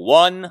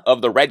 one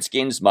of the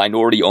Redskins'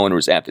 minority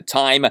owners at the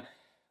time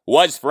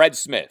was Fred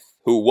Smith,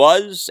 who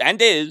was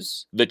and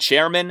is the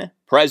chairman,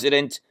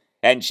 president,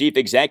 and chief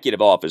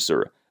executive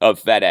officer of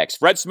FedEx.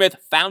 Fred Smith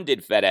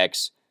founded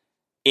FedEx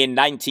in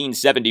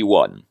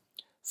 1971.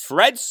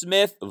 Fred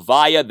Smith,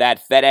 via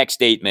that FedEx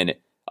statement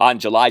on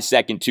July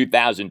 2nd,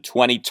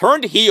 2020,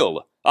 turned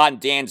heel on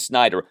Dan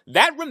Snyder.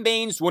 That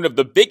remains one of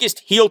the biggest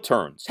heel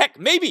turns, heck,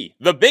 maybe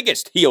the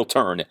biggest heel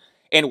turn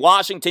in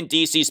Washington,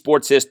 D.C.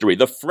 sports history.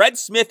 The Fred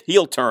Smith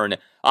heel turn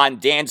on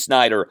Dan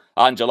Snyder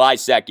on July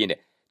 2nd,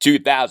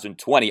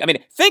 2020. I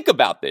mean, think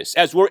about this.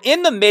 As we're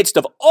in the midst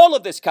of all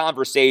of this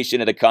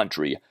conversation in the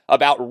country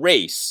about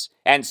race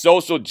and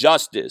social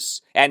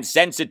justice and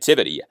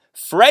sensitivity,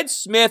 Fred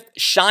Smith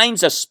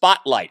shines a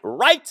spotlight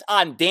right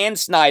on Dan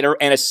Snyder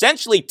and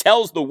essentially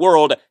tells the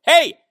world,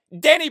 hey,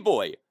 Danny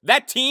boy,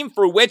 that team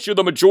for which you're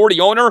the majority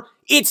owner,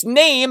 its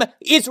name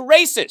is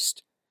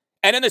racist.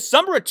 And in the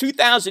summer of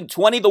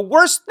 2020, the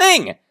worst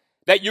thing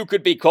that you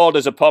could be called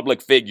as a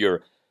public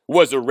figure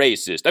was a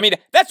racist. I mean,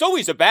 that's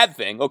always a bad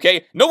thing,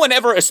 okay? No one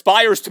ever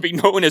aspires to be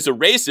known as a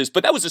racist,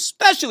 but that was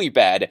especially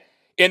bad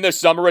in the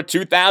summer of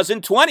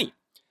 2020.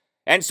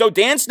 And so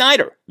Dan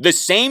Snyder, the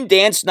same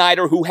Dan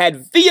Snyder who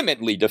had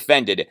vehemently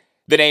defended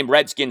the name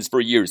Redskins for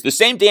years, the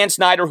same Dan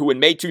Snyder who in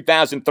May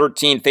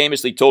 2013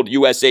 famously told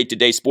USA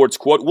Today Sports,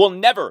 quote, "We'll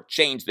never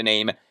change the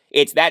name.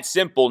 It's that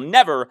simple.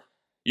 Never."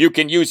 You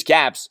can use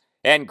caps,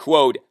 end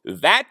quote.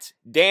 That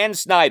Dan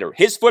Snyder,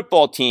 his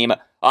football team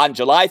on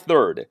July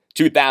 3rd,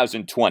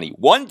 2020,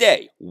 one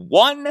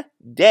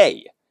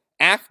day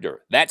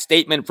after that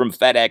statement from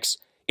FedEx,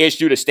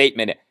 issued a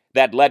statement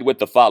that led with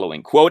the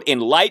following, quote, "In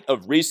light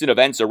of recent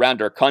events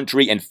around our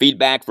country and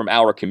feedback from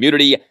our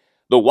community,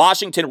 the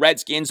Washington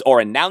Redskins are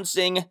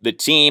announcing the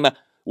team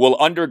will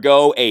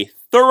undergo a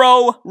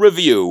thorough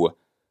review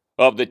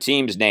of the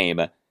team's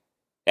name,"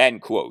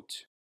 end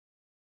quote.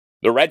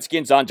 The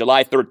Redskins on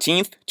July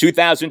 13th,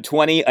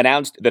 2020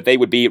 announced that they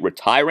would be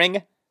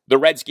retiring the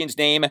Redskins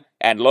name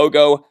and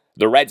logo.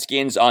 The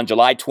Redskins on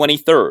July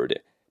 23rd,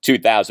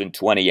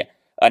 2020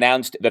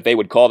 announced that they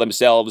would call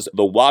themselves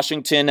the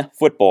Washington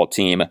Football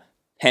Team,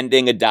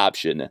 pending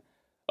adoption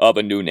of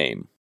a new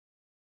name.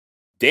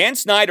 Dan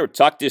Snyder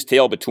tucked his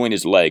tail between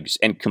his legs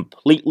and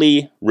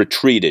completely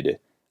retreated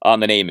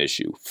on the name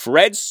issue.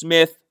 Fred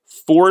Smith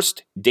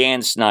forced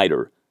Dan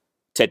Snyder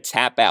to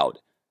tap out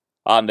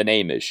on the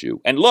name issue.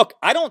 And look,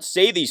 I don't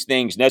say these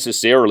things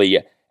necessarily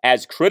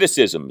as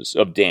criticisms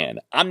of Dan.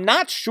 I'm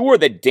not sure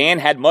that Dan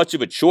had much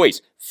of a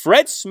choice.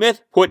 Fred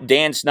Smith put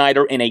Dan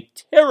Snyder in a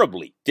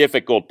terribly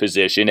difficult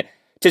position,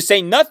 to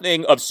say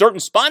nothing of certain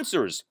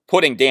sponsors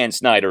putting Dan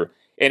Snyder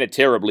in a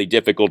terribly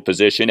difficult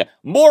position.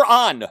 More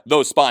on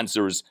those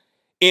sponsors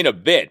in a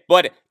bit.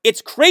 But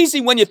it's crazy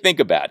when you think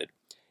about it.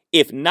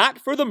 If not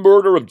for the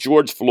murder of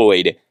George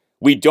Floyd,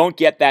 we don't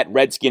get that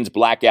Redskins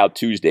Blackout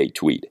Tuesday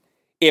tweet.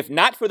 If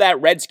not for that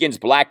Redskins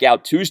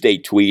Blackout Tuesday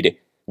tweet,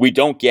 we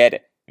don't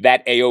get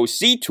that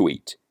AOC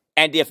tweet.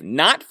 And if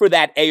not for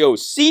that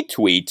AOC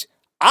tweet,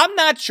 I'm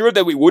not sure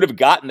that we would have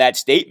gotten that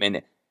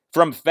statement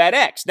from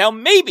FedEx. Now,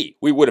 maybe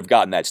we would have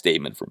gotten that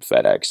statement from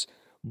FedEx,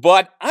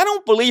 but I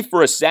don't believe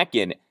for a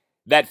second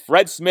that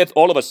Fred Smith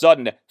all of a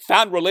sudden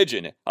found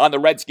religion on the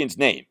Redskins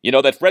name. You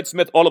know, that Fred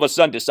Smith all of a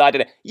sudden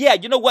decided, yeah,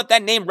 you know what,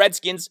 that name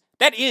Redskins,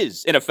 that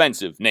is an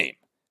offensive name.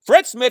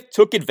 Fred Smith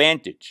took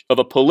advantage of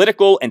a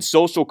political and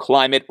social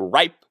climate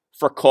ripe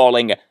for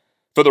calling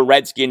for the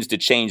Redskins to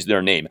change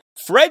their name.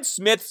 Fred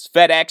Smith's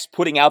FedEx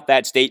putting out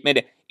that statement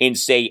in,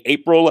 say,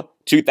 April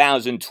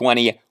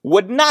 2020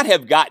 would not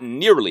have gotten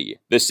nearly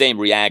the same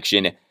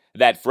reaction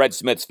that Fred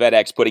Smith's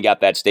FedEx putting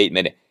out that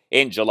statement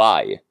in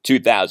July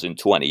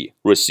 2020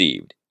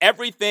 received.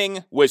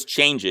 Everything was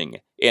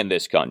changing in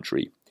this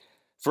country.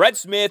 Fred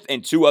Smith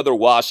and two other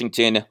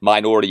Washington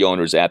minority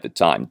owners at the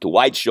time,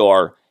 Dwight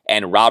Schar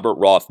and Robert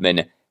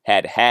Rothman,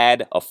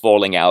 had a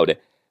falling out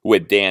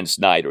with Dan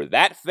Snyder.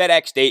 That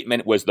FedEx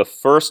statement was the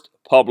first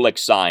public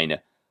sign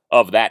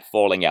of that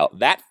falling out.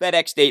 That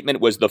FedEx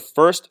statement was the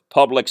first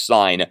public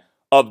sign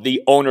of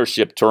the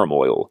ownership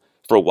turmoil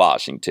for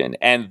Washington.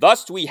 And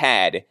thus we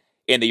had,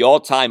 in the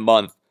all-time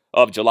month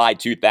of July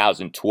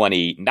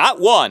 2020, not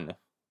one,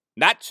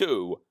 not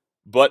two,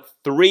 but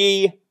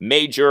three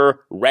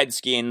major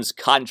Redskins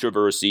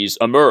controversies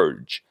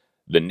emerge.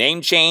 The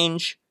name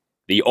change,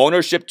 the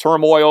ownership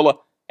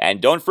turmoil,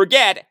 and don't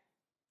forget,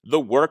 the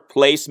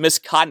workplace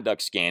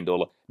misconduct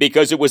scandal,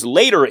 because it was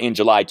later in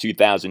July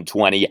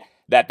 2020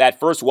 that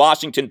first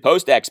Washington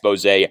Post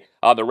expose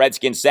on the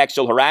Redskins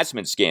sexual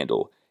harassment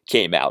scandal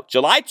came out.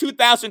 July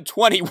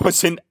 2020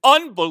 was an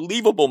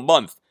unbelievable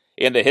month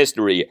in the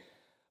history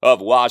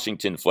of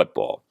Washington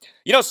football.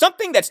 You know,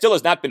 something that still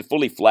has not been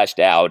fully fleshed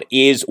out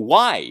is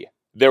why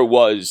there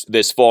was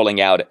this falling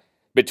out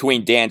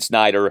between Dan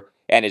Snyder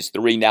and his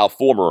three now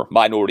former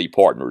minority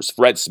partners,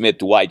 Fred Smith,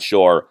 Dwight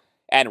Schar,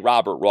 and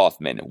Robert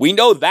Rothman. We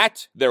know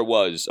that there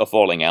was a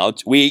falling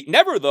out. We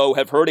never, though,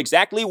 have heard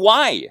exactly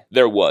why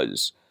there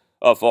was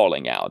a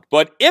falling out.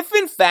 But if,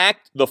 in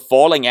fact, the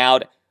falling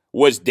out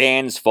was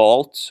Dan's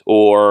fault,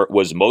 or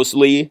was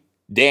mostly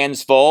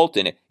Dan's fault,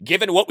 and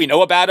given what we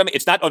know about him,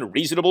 it's not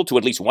unreasonable to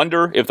at least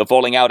wonder if the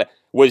falling out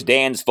was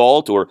Dan's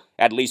fault, or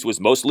at least was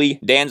mostly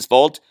Dan's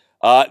fault,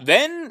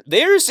 then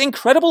there's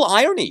incredible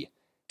irony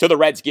to the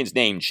Redskins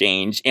name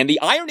change. And the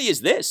irony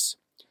is this: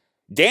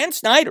 Dan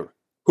Snyder,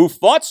 who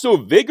fought so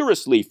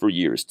vigorously for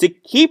years to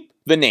keep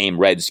the name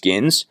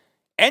Redskins,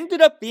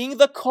 ended up being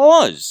the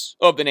cause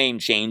of the name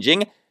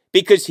changing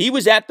because he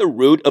was at the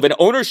root of an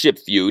ownership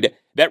feud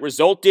that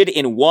resulted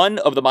in one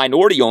of the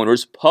minority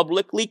owners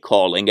publicly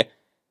calling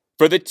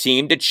for the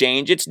team to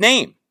change its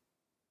name.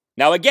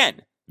 Now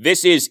again,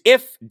 this is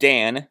if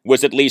Dan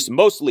was at least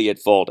mostly at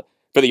fault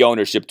for the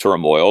ownership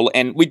turmoil,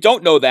 and we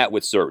don't know that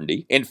with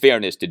certainty, in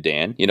fairness to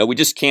Dan. You know, we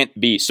just can't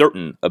be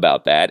certain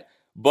about that.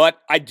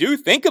 But I do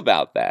think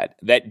about that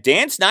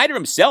Dan Snyder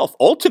himself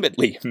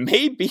ultimately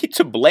may be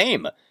to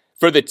blame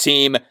for the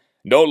team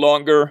no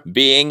longer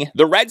being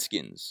the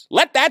Redskins.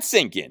 Let that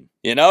sink in,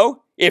 you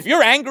know? If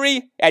you're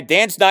angry at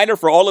Dan Snyder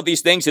for all of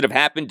these things that have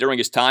happened during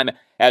his time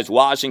as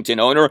Washington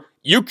owner,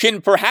 you can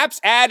perhaps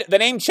add the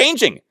name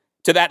changing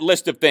to that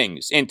list of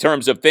things in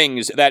terms of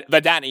things that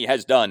the Danny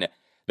has done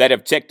that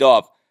have ticked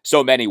off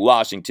so many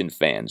Washington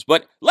fans.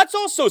 But let's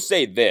also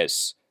say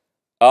this.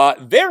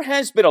 There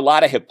has been a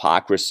lot of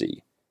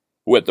hypocrisy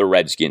with the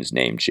Redskins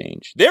name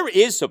change. There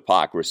is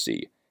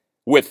hypocrisy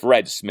with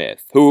Fred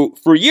Smith, who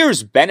for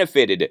years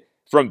benefited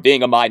from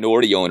being a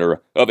minority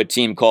owner of a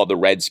team called the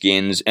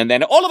Redskins, and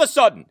then all of a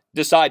sudden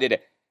decided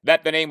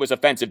that the name was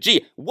offensive.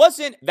 Gee,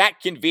 wasn't that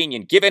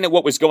convenient given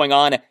what was going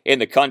on in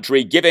the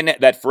country, given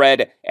that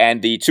Fred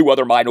and the two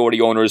other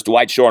minority owners,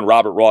 Dwight Shaw and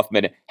Robert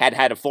Rothman,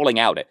 had a falling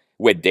out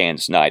with Dan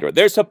Snyder?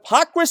 There's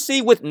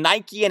hypocrisy with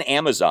Nike and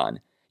Amazon.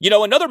 You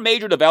know, another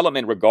major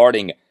development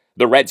regarding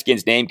the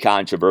Redskins name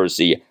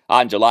controversy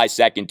on July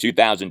 2nd,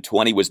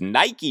 2020 was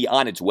Nike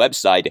on its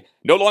website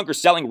no longer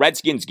selling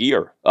Redskins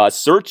gear.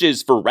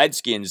 Searches for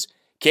Redskins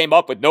came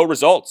up with no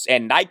results,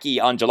 and Nike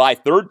on July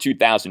 3rd,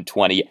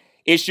 2020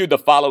 issued the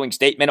following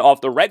statement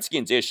off the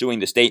Redskins issuing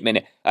the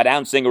statement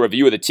announcing a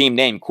review of the team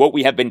name. Quote,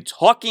 "We have been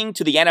talking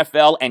to the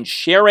NFL and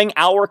sharing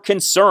our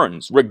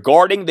concerns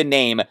regarding the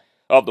name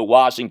of the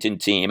Washington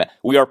team.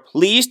 We are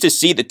pleased to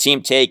see the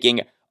team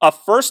taking a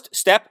first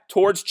step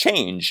towards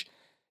change."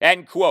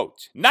 End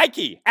quote.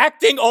 Nike,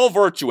 acting all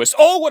virtuous.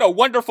 Oh, what a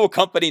wonderful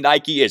company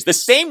Nike is. The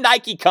same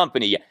Nike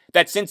company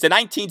that since the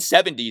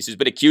 1970s has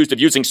been accused of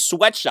using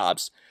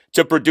sweatshops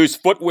to produce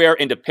footwear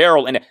and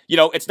apparel. And, you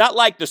know, it's not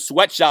like the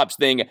sweatshops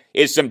thing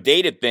is some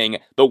dated thing.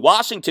 The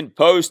Washington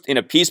Post, in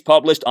a piece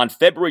published on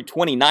February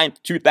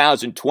 29th,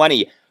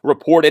 2020,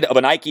 reported of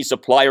a Nike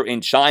supplier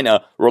in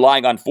China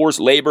relying on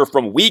forced labor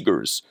from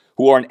Uyghurs,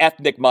 who are an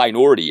ethnic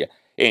minority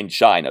in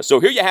China.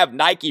 So here you have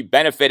Nike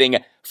benefiting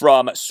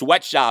from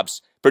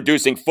sweatshops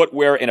producing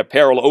footwear and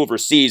apparel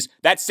overseas.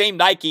 That same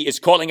Nike is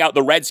calling out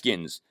the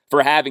Redskins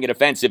for having an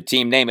offensive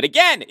team name. And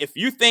again, if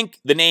you think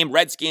the name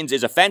Redskins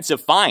is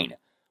offensive, fine.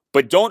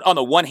 But don't on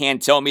the one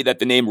hand tell me that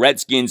the name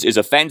Redskins is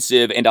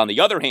offensive and on the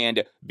other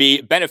hand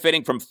be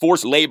benefiting from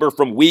forced labor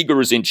from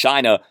Uyghurs in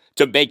China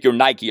to make your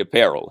Nike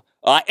apparel.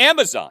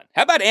 Amazon.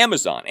 How about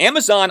Amazon?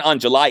 Amazon on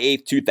July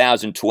 8th,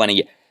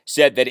 2020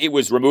 said that it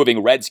was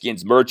removing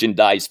Redskins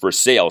merchandise for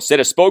sale. Said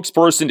a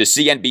spokesperson to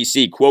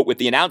CNBC, quote, "With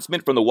the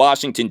announcement from the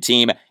Washington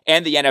team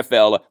and the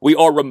NFL, we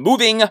are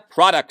removing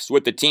products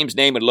with the team's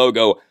name and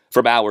logo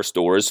from our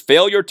stores.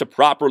 Failure to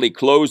properly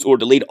close or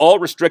delete all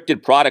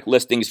restricted product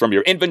listings from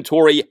your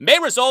inventory may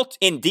result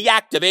in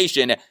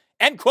deactivation."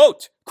 End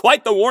quote.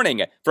 Quite the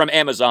warning from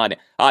Amazon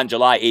on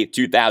July 8th,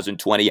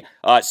 2020.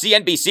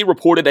 CNBC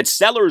reported that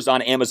sellers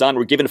on Amazon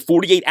were given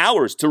 48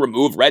 hours to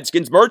remove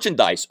Redskins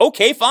merchandise.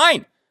 Okay,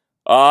 fine.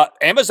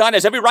 Amazon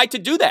has every right to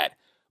do that.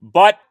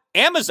 But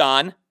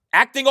Amazon,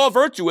 acting all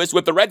virtuous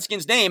with the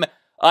Redskins name,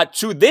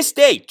 to this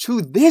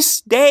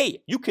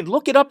day, you can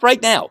look it up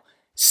right now,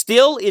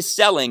 still is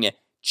selling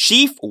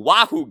Chief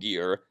Wahoo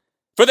gear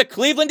for the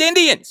Cleveland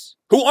Indians,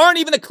 who aren't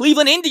even the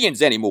Cleveland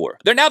Indians anymore.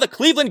 They're now the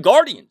Cleveland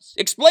Guardians.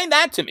 Explain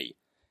that to me.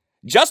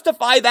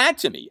 Justify that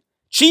to me.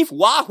 Chief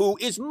Wahoo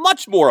is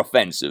much more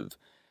offensive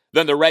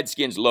than the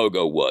Redskins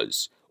logo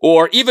was,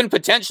 or even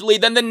potentially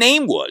than the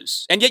name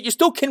was. And yet you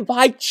still can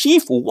buy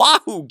Chief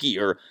Wahoo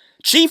gear,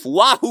 Chief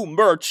Wahoo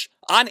merch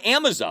on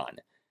Amazon,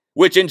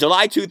 which in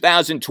July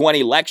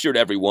 2020 lectured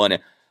everyone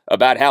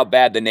about how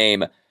bad the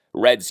name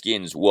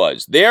Redskins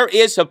was. There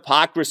is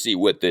hypocrisy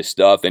with this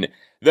stuff, and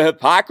the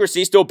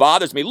hypocrisy still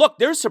bothers me. Look,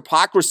 there's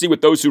hypocrisy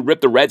with those who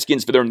rip the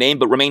Redskins for their name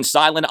but remain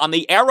silent on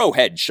the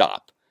Arrowhead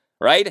shop,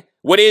 right?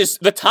 What is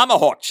the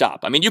Tomahawk chop?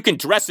 I mean, you can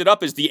dress it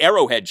up as the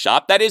Arrowhead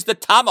chop. That is the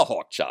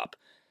Tomahawk chop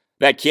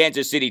that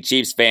Kansas City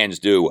Chiefs fans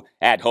do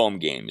at home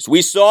games.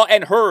 We saw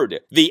and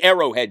heard the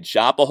Arrowhead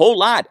chop a whole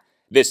lot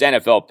this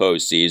NFL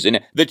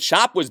postseason. The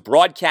chop was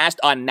broadcast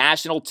on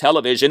national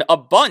television a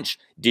bunch.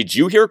 Did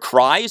you hear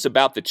cries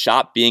about the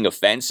chop being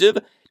offensive?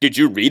 Did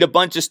you read a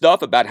bunch of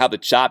stuff about how the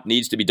chop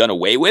needs to be done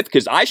away with?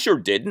 Because I sure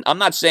didn't. I'm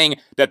not saying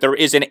that there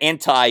is an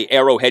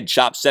anti-Arrowhead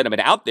chop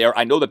sentiment out there.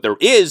 I know that there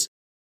is,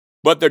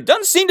 but there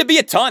doesn't seem to be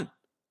a ton,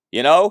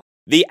 you know?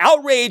 The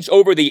outrage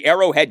over the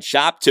Arrowhead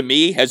chop, to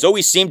me, has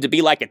always seemed to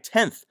be like a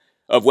tenth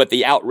of what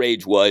the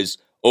outrage was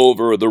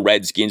over the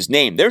Redskins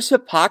name. There's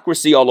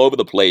hypocrisy all over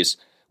the place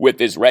with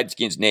this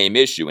Redskins name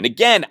issue. And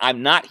again,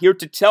 I'm not here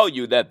to tell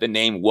you that the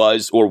name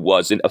was or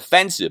wasn't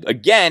offensive.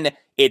 Again,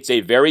 it's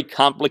a very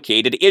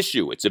complicated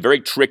issue. It's a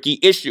very tricky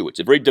issue. It's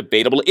a very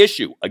debatable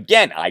issue.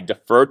 Again, I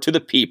defer to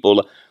the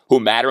people who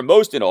matter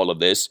most in all of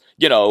this,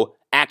 you know,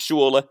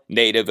 actual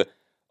Native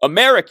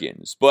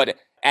Americans. But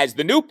as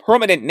the new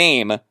permanent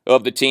name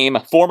of the team,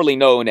 formerly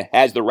known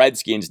as the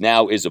Redskins,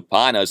 now is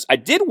upon us, I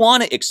did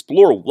want to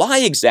explore why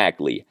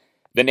exactly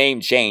the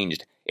name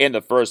changed in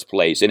the first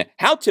place, and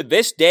how to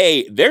this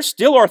day, there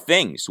still are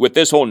things with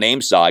this whole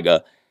name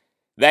saga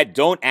that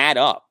don't add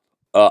up.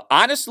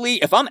 Honestly,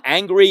 if I'm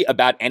angry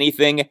about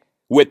anything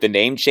with the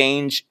name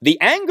change, the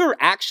anger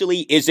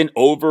actually isn't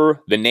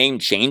over the name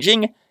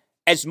changing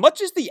as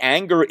much as the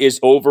anger is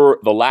over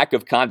the lack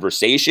of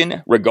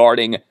conversation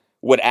regarding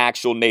what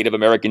actual Native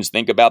Americans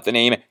think about the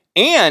name,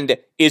 and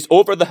is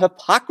over the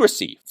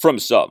hypocrisy from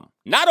some.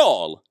 Not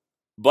all,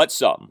 but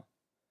some.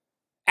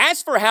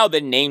 As for how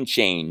the name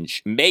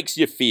change makes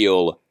you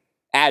feel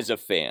as a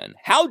fan?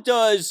 How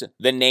does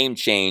the name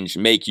change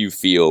make you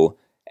feel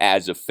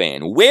as a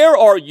fan? Where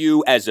are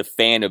you as a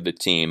fan of the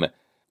team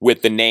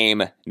with the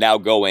name now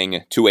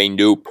going to a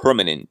new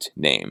permanent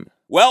name?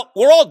 Well,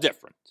 we're all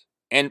different.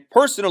 And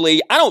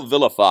personally, I don't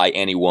vilify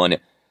anyone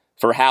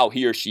for how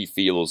he or she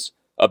feels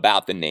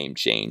about the name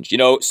change. You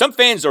know, some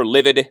fans are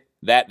livid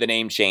that the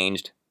name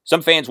changed.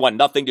 Some fans want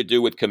nothing to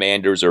do with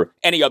Commanders or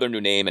any other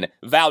new name and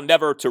vow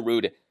never to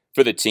root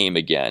for the team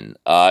again.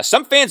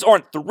 Some fans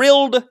aren't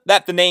thrilled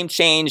that the name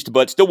changed,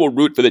 but still will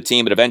root for the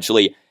team that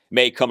eventually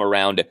may come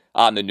around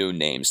on the new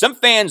name. Some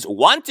fans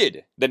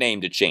wanted the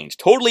name to change.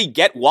 Totally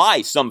get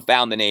why some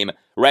found the name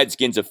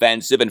Redskins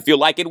offensive and feel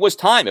like it was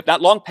time, if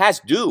not long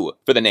past due,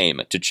 for the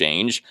name to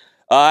change.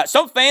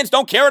 Some fans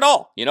don't care at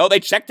all. You know,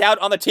 they checked out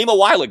on the team a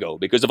while ago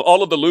because of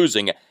all of the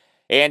losing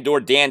and or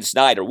Dan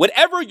Snyder.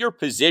 Whatever your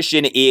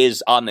position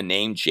is on the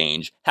name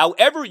change,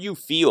 however you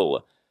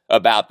feel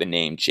about the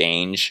name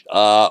change,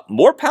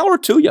 more power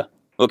to you,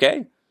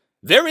 okay?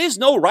 There is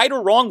no right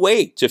or wrong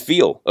way to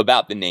feel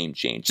about the name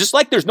change, just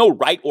like there's no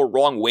right or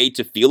wrong way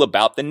to feel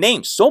about the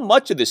name. So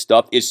much of this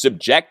stuff is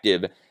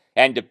subjective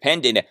and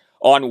dependent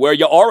on where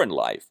you are in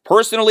life.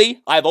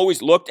 Personally, I've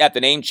always looked at the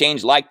name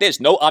change like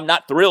this. No, I'm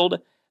not thrilled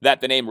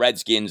that the name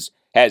Redskins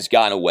has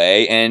gone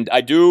away, and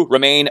I do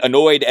remain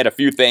annoyed at a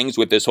few things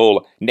with this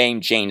whole name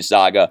change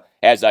saga,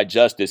 as I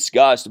just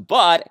discussed,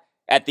 but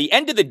at the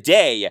end of the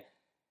day,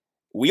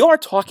 we are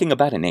talking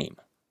about a name,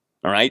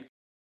 all right?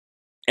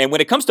 And when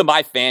it comes to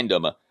my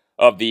fandom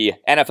of the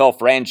NFL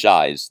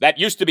franchise that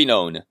used to be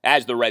known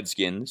as the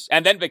Redskins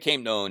and then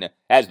became known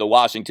as the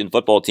Washington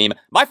football team,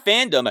 my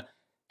fandom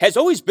has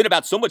always been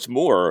about so much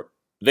more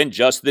than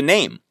just the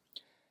name.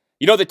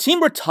 You know, the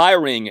team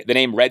retiring the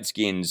name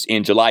Redskins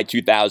in July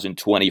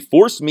 2020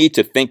 forced me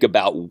to think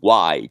about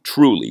why,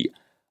 truly,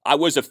 I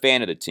was a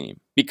fan of the team.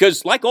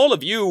 Because, like all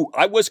of you,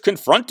 I was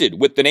confronted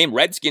with the name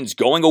Redskins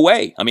going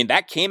away. I mean,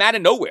 that came out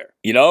of nowhere.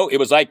 You know, it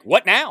was like,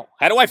 what now?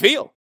 How do I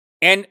feel?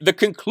 And the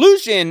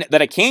conclusion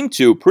that I came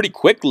to pretty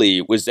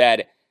quickly was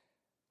that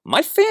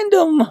my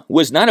fandom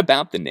was not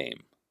about the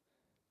name.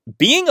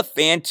 Being a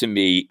fan to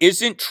me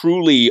isn't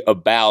truly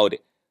about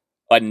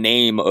a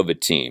name of a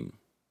team,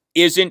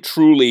 isn't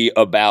truly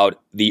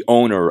about the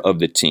owner of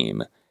the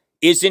team,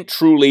 isn't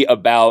truly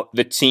about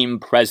the team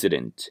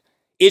president,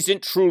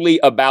 isn't truly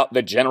about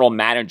the general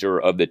manager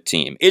of the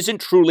team, isn't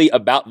truly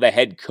about the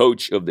head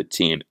coach of the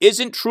team,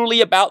 isn't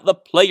truly about the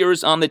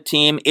players on the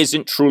team,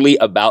 isn't truly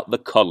about the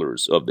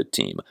colors of the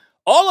team.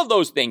 All of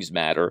those things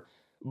matter,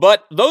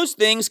 but those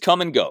things come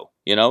and go,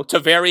 you know, to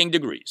varying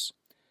degrees.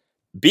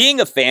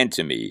 Being a fan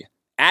to me,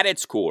 at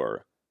its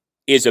core,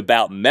 is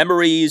about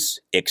memories,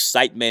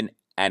 excitement,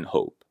 and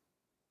hope.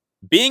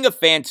 Being a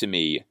fan to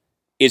me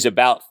is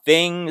about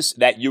things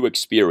that you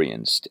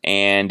experienced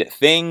and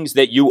things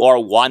that you are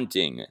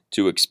wanting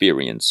to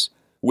experience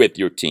with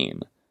your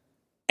team.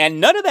 And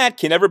none of that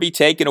can ever be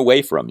taken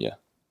away from you.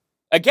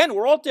 Again,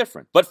 we're all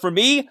different. But for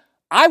me,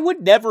 I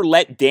would never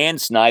let Dan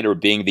Snyder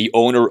being the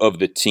owner of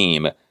the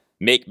team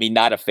make me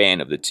not a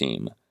fan of the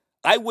team.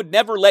 I would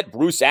never let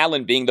Bruce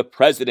Allen being the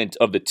president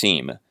of the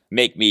team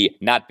make me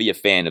not be a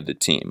fan of the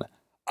team.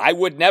 I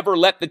would never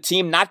let the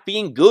team not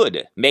being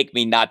good make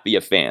me not be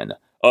a fan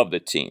of the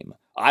team.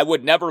 I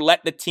would never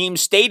let the team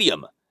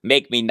stadium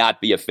make me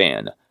not be a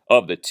fan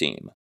of the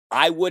team.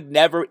 I would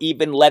never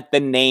even let the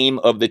name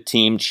of the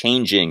team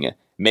changing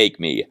make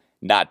me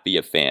not be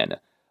a fan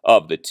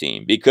of the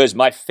team, because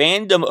my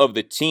fandom of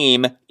the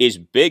team is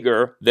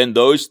bigger than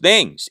those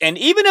things. And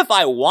even if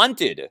I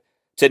wanted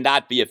to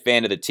not be a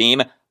fan of the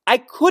team, I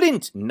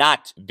couldn't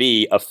not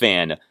be a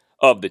fan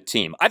of the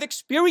team. I've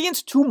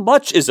experienced too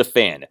much as a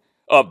fan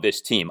of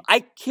this team.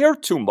 I care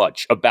too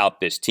much about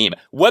this team.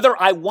 Whether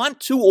I want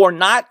to or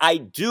not, I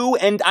do,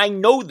 and I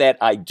know that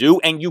I do,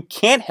 and you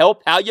can't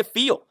help how you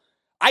feel.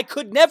 I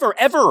could never,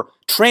 ever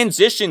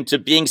transition to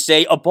being,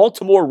 say, a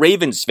Baltimore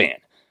Ravens fan.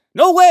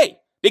 No way,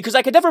 because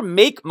I could never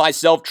make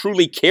myself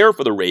truly care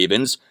for the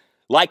Ravens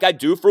like I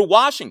do for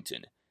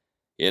Washington.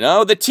 You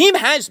know, the team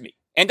has me,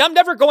 and I'm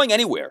never going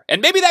anywhere,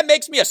 and maybe that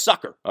makes me a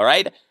sucker, all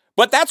right?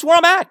 But that's where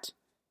I'm at,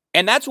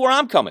 and that's where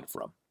I'm coming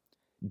from.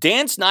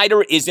 Dan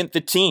Snyder isn't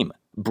the team.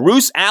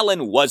 Bruce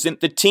Allen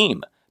wasn't the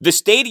team. The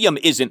stadium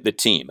isn't the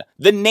team.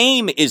 The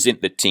name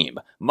isn't the team.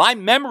 My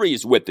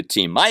memories with the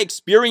team, my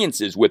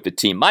experiences with the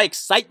team, my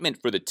excitement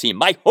for the team,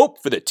 my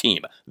hope for the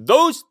team,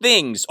 those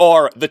things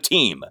are the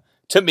team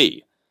to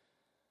me.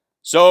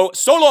 So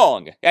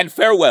long and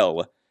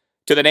farewell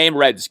to the name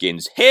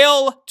Redskins.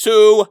 Hail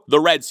to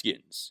the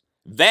Redskins.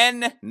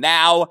 Then,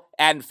 now,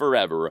 and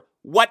forever,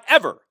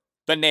 whatever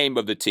the name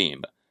of the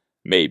team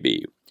may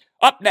be.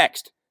 Up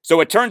next,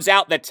 so it turns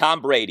out that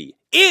Tom Brady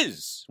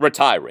is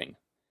retiring.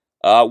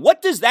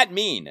 What does that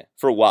mean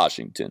for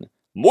Washington?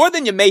 More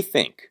than you may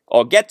think.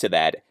 I'll get to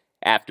that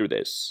after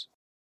this.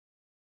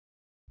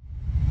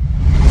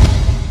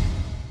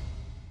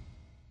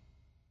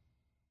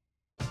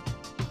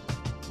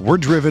 We're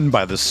driven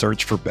by the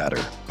search for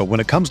better. But when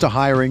it comes to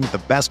hiring,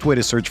 the best way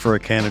to search for a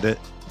candidate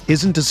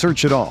isn't to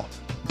search at all.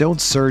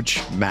 Don't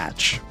search,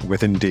 match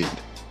with Indeed.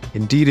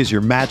 Indeed is your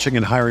matching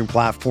and hiring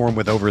platform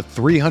with over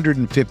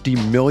 350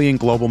 million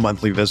global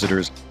monthly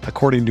visitors,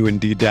 according to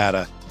Indeed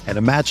data, and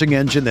a matching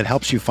engine that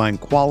helps you find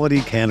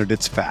quality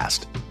candidates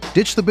fast.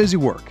 Ditch the busy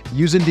work.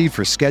 Use Indeed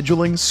for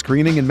scheduling,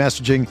 screening, and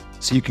messaging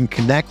so you can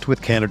connect with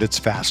candidates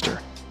faster.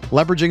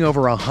 Leveraging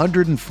over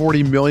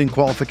 140 million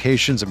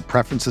qualifications and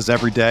preferences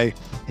every day,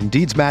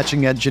 Indeed's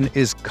matching engine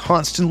is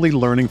constantly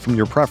learning from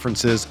your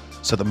preferences,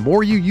 so the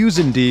more you use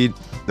Indeed,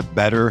 the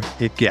better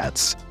it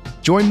gets.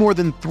 Join more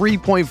than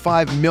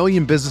 3.5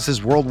 million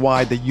businesses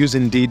worldwide that use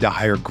Indeed to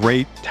hire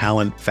great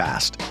talent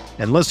fast.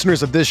 And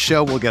listeners of this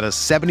show will get a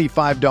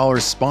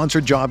 $75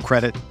 sponsored job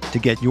credit to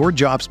get your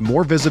jobs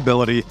more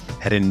visibility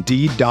at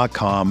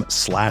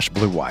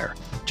Indeed.com/Blue Wire.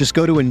 Just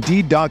go to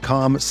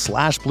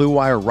Indeed.com/Blue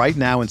Wire right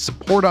now and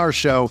support our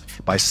show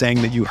by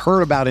saying that you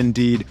heard about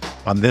Indeed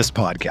on this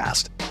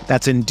podcast.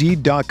 That's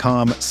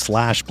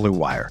Indeed.com/Blue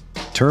Wire.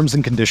 Terms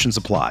and conditions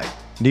apply.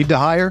 Need to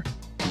hire?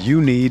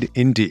 You need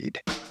Indeed.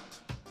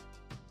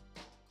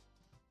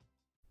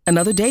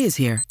 Another day is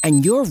here,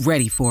 and you're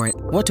ready for it.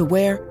 What to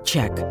wear?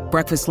 Check.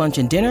 Breakfast, lunch,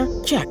 and dinner?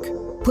 Check.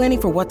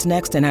 Planning for what's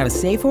next and how to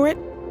save for it?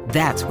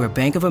 That's where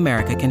Bank of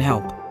America can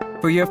help.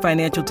 For your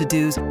financial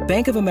to-dos,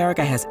 Bank of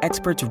America has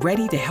experts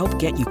ready to help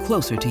get you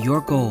closer to your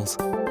goals.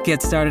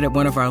 Get started at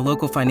one of our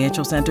local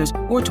financial centers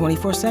or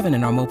 24/7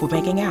 in our mobile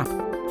banking app.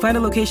 Find a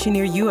location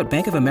near you at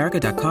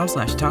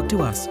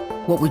bankofamerica.com/talktous.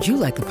 What would you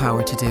like the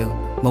power to do?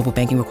 Mobile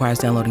banking requires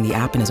downloading the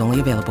app and is only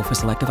available for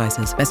select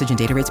devices. Message and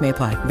data rates may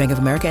apply. Bank of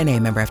America N.A.,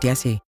 member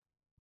FDIC.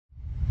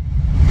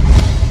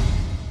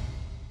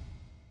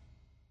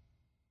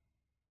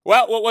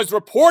 Well, what was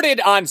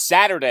reported on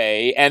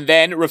Saturday and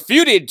then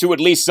refuted to at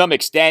least some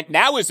extent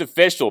now is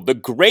official. The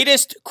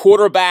greatest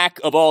quarterback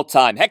of all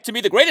time. Heck, to me,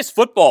 the greatest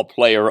football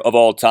player of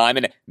all time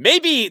and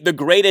maybe the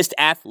greatest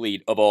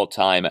athlete of all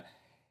time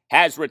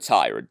has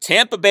retired.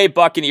 Tampa Bay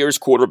Buccaneers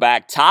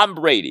quarterback Tom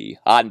Brady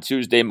on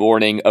Tuesday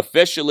morning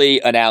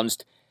officially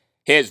announced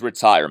his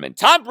retirement.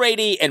 Tom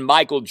Brady and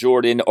Michael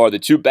Jordan are the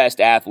two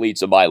best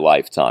athletes of my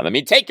lifetime. I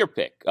mean, take your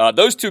pick.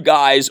 Those two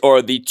guys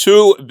are the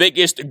two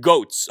biggest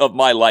GOATs of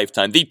my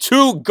lifetime. The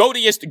two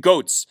goatiest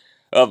GOATs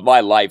of my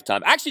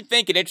lifetime. I actually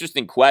think an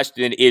interesting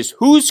question is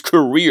whose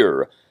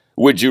career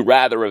would you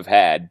rather have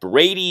had,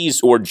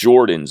 Brady's or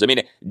Jordan's? I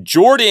mean,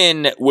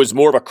 Jordan was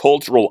more of a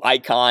cultural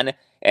icon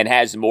and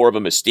has more of a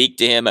mystique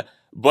to him.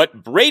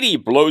 But Brady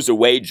blows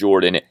away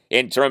Jordan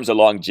in terms of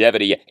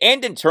longevity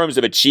and in terms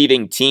of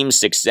achieving team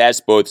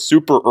success both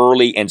super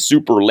early and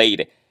super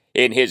late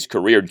in his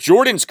career.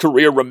 Jordan's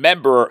career,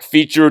 remember,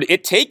 featured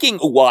it taking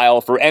a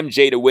while for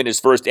MJ to win his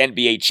first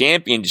NBA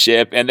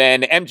championship, and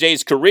then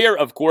MJ's career,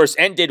 of course,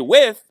 ended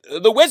with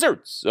the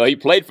Wizards. So he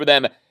played for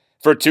them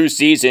for 2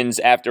 seasons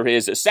after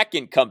his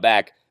second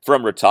comeback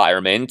from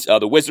retirement.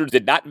 The Wizards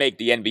did not make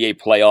the NBA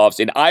playoffs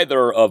in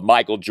either of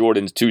Michael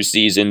Jordan's 2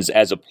 seasons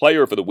as a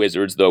player for the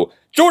Wizards, though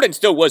Jordan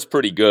still was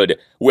pretty good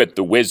with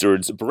the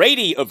Wizards.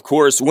 Brady, of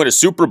course, won a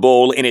Super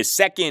Bowl in his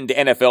second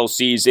NFL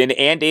season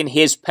and in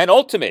his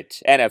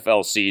penultimate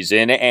NFL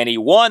season, and he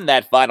won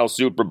that final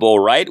Super Bowl,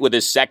 right, with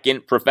his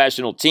second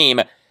professional team,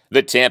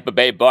 the Tampa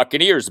Bay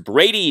Buccaneers.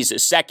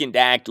 Brady's second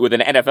act with an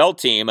NFL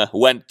team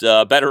went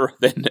better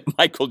than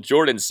Michael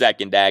Jordan's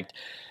second act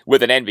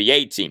with an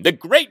NBA team. The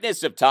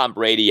greatness of Tom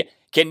Brady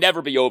can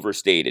never be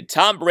overstated.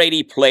 Tom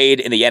Brady played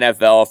in the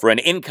NFL for an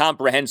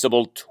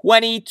incomprehensible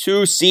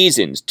 22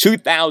 seasons,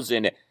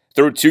 2000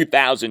 through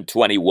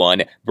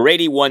 2021.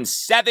 Brady won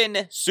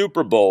 7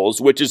 Super Bowls,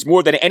 which is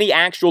more than any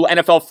actual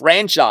NFL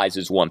franchise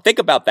has won. Think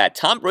about that.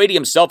 Tom Brady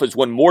himself has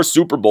won more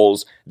Super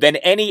Bowls than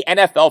any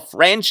NFL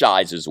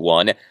franchise has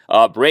won.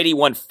 Brady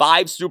won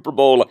 5 Super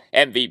Bowl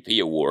MVP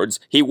awards.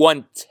 He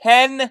won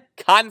 10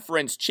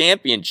 conference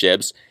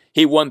championships.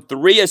 He won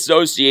 3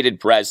 Associated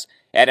Press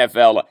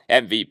NFL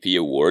MVP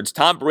awards.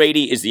 Tom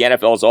Brady is the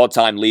NFL's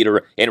all-time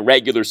leader in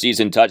regular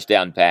season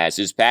touchdown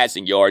passes,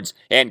 passing yards,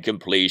 and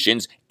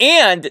completions.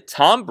 And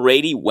Tom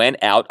Brady went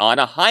out on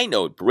a high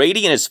note.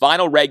 Brady in his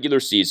final regular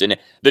season,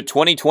 the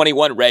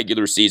 2021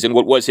 regular season,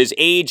 what was his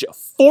age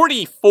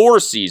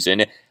 44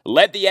 season,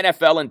 led the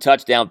NFL in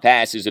touchdown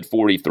passes at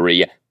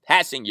 43,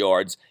 passing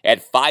yards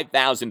at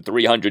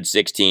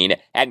 5,316,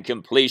 and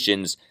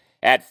completions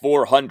at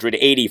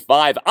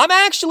 485. I'm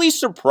actually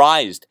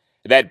surprised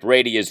that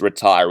Brady is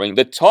retiring.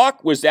 The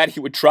talk was that he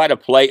would try to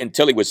play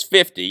until he was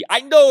 50. I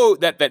know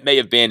that may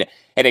have been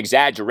an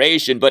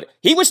exaggeration, but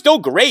he was still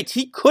great.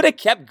 He could have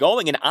kept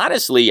going, and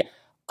honestly,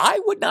 I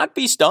would not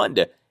be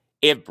stunned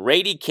if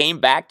Brady came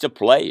back to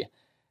play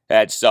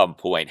at some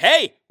point.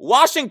 Hey,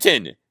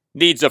 Washington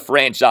needs a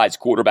franchise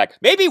quarterback.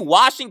 Maybe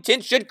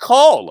Washington should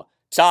call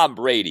Tom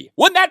Brady.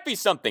 Wouldn't that be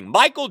something?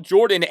 Michael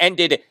Jordan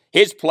ended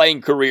his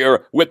playing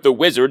career with the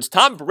Wizards.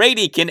 Tom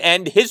Brady can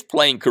end his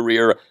playing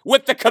career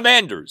with the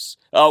Commanders.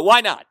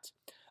 Why not?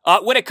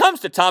 When it comes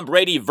to Tom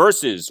Brady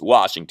versus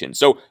Washington,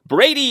 so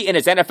Brady in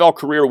his NFL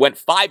career went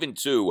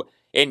 5-2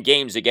 in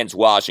games against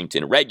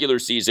Washington, regular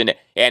season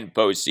and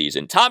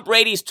postseason. Tom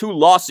Brady's 2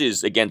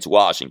 losses against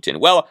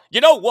Washington. Well,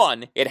 you know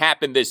one, it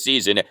happened this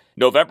season,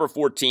 November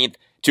 14th,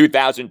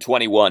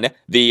 2021,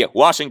 the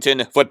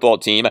Washington football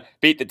team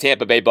beat the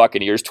Tampa Bay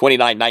Buccaneers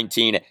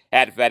 29-19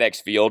 at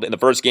FedEx Field in the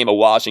first game of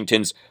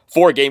Washington's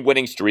 4-game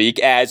winning streak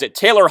as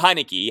Taylor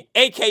Heineke,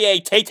 a.k.a.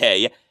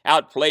 Tay-Tay,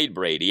 outplayed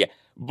Brady.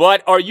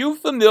 But are you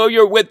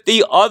familiar with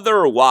the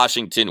other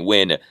Washington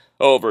win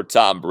over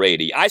Tom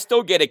Brady? I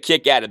still get a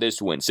kick out of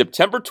this win.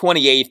 September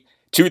 28th,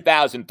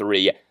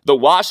 2003, the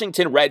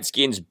Washington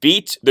Redskins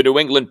beat the New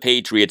England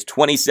Patriots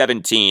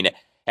 2017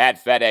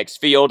 at FedEx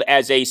Field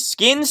as a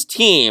Skins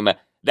team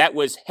that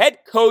was head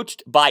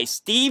coached by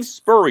Steve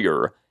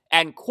Spurrier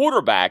and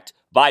quarterbacked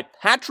by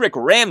Patrick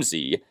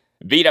Ramsey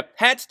beat a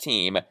Pats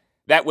team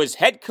that was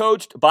head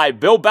coached by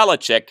Bill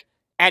Belichick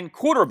and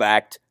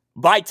quarterbacked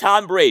by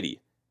Tom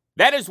Brady.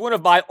 That is one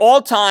of my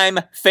all-time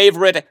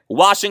favorite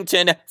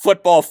Washington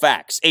football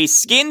facts. A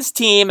Skins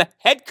team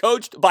head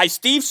coached by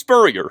Steve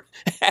Spurrier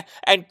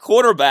and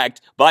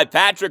quarterbacked by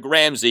Patrick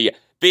Ramsey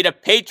beat a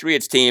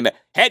Patriots team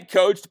head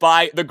coached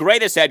by the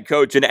greatest head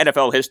coach in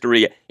NFL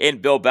history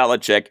in Bill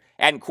Belichick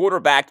and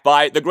quarterbacked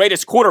by the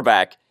greatest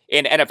quarterback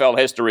in NFL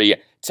history,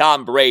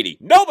 Tom Brady.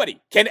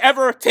 Nobody can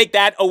ever take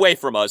that away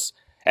from us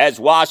as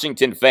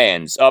Washington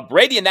fans.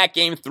 Brady in that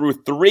game threw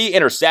 3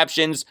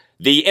 interceptions.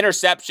 The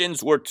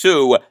interceptions were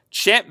to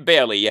Champ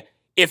Bailey,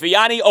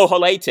 Ifeanyi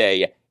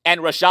Ohalete,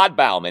 and Rashad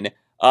Bauman.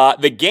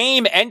 The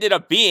game ended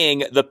up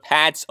being the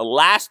Pats'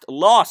 last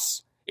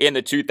loss in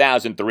the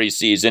 2003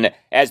 season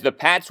as the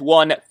Pats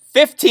won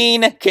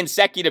 15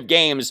 consecutive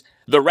games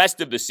the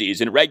rest of the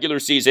season, regular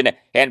season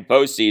and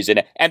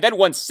postseason, and then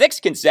won 6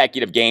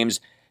 consecutive games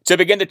to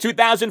begin the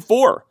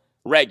 2004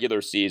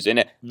 regular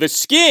season. The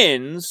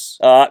Skins,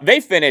 they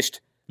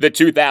finished the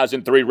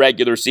 2003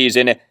 regular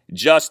season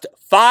just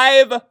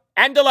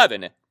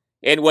 5-11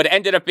 in what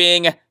ended up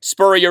being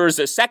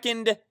Spurrier's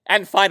second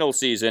and final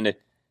season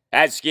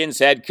as Skins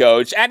head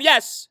coach. And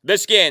yes, the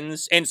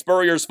Skins in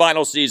Spurrier's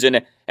final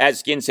season as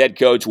Skins head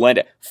coach went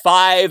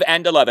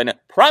 5-11,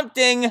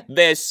 prompting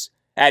this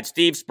at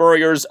Steve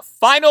Spurrier's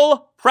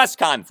final press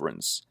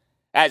conference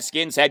as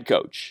Skins head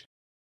coach.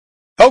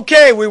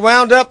 Okay, we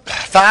wound up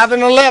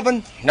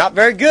 5-11. Not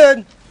very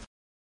good.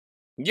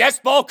 Yes,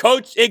 ball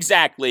coach,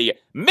 exactly.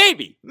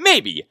 Maybe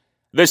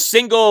the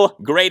single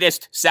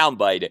greatest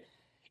soundbite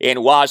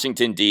in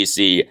Washington,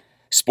 D.C.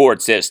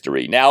 sports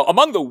history. Now,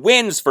 among the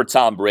wins for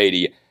Tom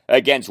Brady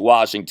against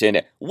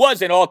Washington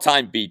was an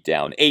all-time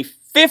beatdown, a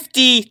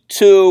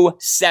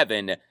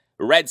 52-7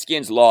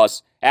 Redskins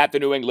loss at the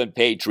New England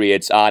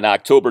Patriots on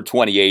October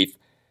 28th,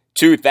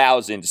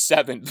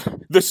 2007.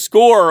 The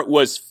score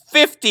was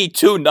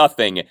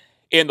 52-0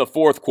 in the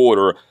fourth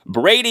quarter.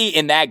 Brady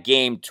in that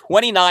game,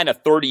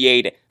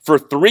 29-38 for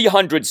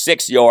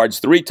 306 yards,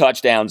 3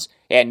 touchdowns,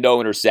 and no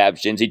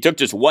interceptions. He took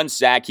just 1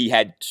 sack. He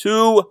had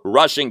 2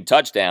 rushing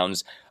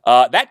touchdowns.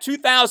 That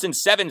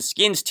 2007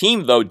 Skins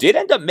team, though, did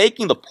end up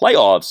making the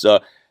playoffs.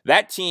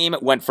 That team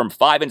went from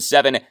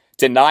 5-7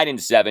 to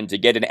 9-7 to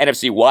get an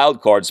NFC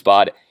wildcard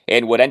spot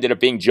in what ended up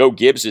being Joe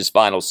Gibbs'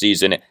 final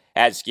season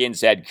as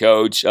Skins head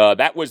coach.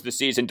 That was the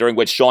season during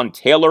which Sean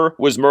Taylor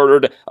was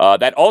murdered.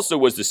 That also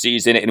was the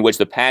season in which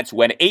the Pats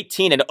went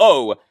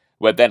 18-0,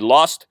 but then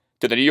lost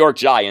to the New York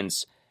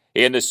Giants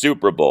in the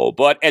Super Bowl.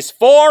 But as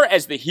far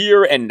as the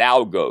here and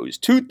now goes,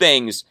 2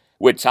 things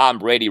with Tom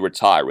Brady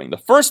retiring. The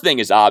first thing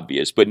is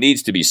obvious, but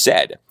needs to be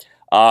said.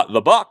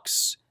 The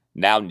Bucs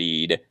now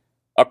need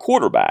a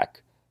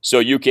quarterback. So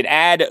you can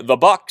add the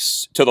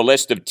Bucs to the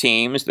list of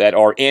teams that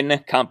are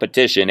in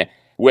competition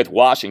with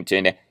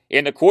Washington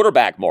in the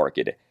quarterback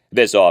market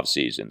this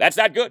offseason. That's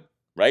not good,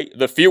 right?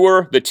 The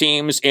fewer the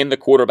teams in the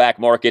quarterback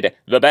market,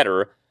 the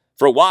better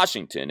for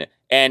Washington.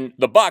 And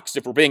the Bucs,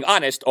 if we're being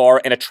honest, are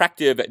an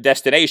attractive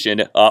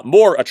destination,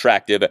 more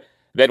attractive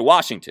than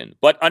Washington.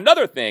 But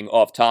another thing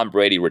off Tom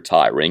Brady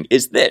retiring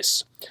is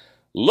this.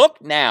 Look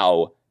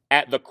now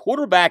at the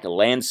quarterback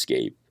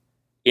landscape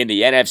in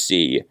the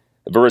NFC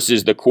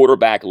versus the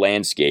quarterback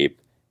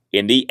landscape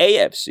in the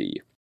AFC.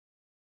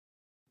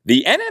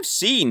 The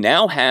NFC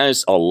now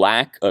has a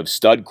lack of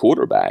stud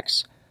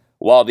quarterbacks,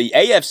 while the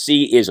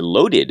AFC is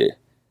loaded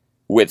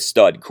with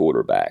stud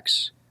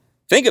quarterbacks.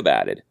 Think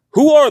about it.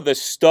 Who are the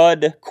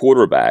stud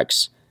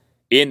quarterbacks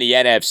in the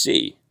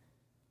NFC?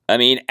 I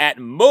mean, at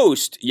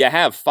most, you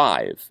have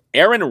 5.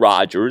 Aaron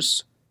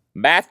Rodgers,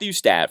 Matthew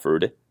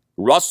Stafford,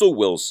 Russell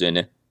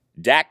Wilson,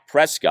 Dak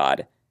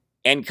Prescott,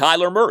 and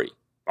Kyler Murray.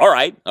 All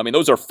right, I mean,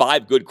 those are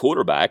 5 good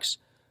quarterbacks.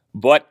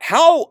 But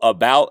how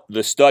about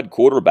the stud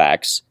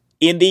quarterbacks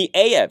in the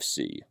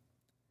AFC?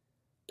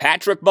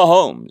 Patrick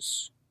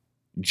Mahomes,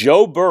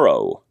 Joe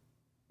Burrow,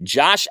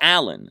 Josh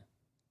Allen,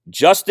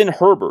 Justin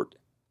Herbert,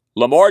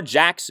 Lamar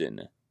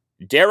Jackson,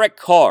 Derek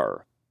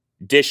Carr,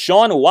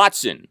 Deshaun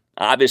Watson,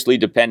 obviously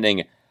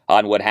depending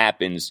on what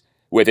happens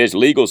with his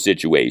legal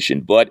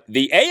situation. But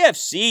the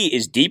AFC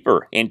is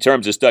deeper in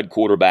terms of stud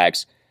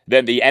quarterbacks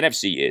than the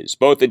NFC is,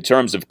 both in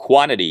terms of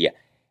quantity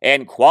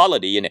and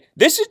quality. And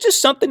this is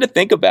just something to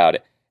think about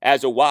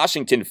as a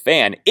Washington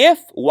fan. If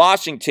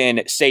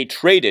Washington, say,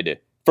 traded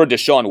for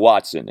Deshaun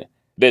Watson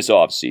this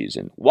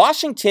offseason,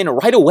 Washington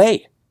right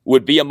away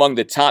would be among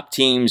the top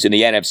teams in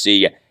the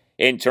NFC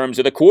in terms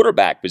of the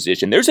quarterback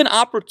position. There's an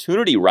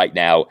opportunity right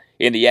now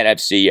in the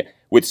NFC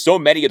with so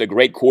many of the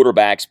great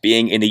quarterbacks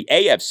being in the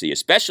AFC,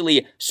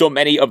 especially so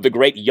many of the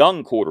great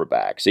young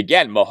quarterbacks.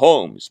 Again,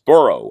 Mahomes,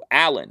 Burrow,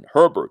 Allen,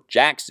 Herbert,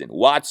 Jackson,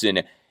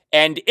 Watson.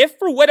 And if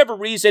for whatever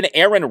reason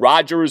Aaron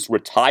Rodgers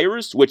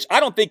retires, which I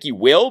don't think he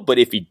will, but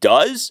if he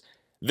does,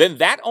 then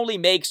that only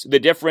makes the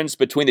difference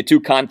between the two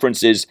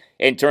conferences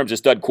in terms of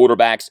stud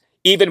quarterbacks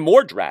even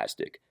more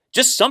drastic.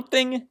 Just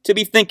something to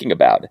be thinking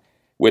about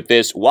with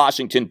this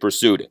Washington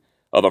pursuit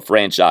of a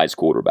franchise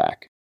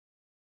quarterback.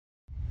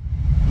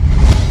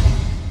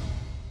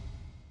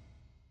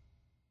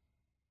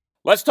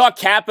 Let's talk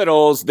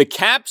Capitals. The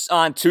Caps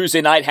on Tuesday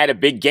night had a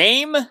big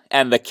game,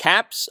 and the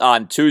Caps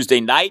on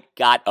Tuesday night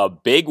got a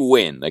big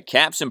win. The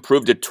Caps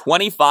improved to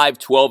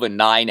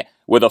 25-12-9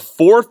 with a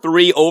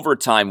 4-3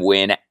 overtime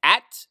win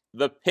at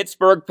the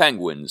Pittsburgh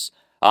Penguins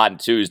on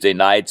Tuesday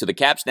night. So the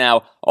Caps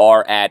now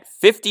are at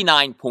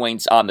 59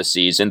 points on the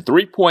season,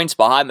 3 points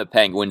behind the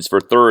Penguins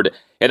for third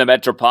in the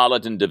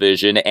Metropolitan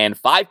Division, and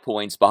 5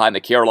 points behind the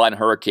Carolina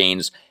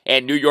Hurricanes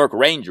and New York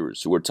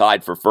Rangers, who are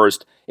tied for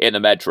first in the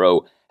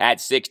Metro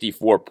at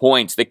 64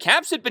 points. The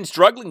Caps had been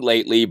struggling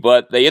lately,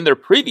 but they, in their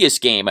previous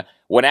game,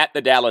 went at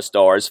the Dallas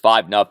Stars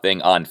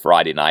 5-0 on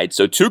Friday night.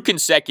 So 2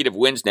 consecutive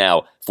wins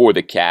now for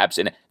the Caps.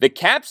 And the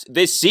Caps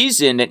this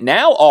season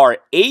now are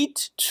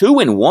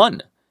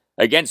 8-2-1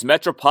 against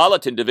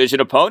Metropolitan Division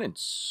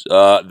opponents.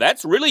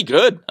 That's really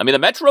good. I mean, the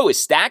Metro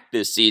is stacked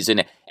this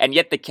season, and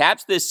yet the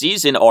Caps this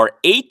season are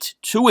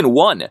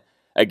 8-2-1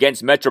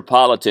 against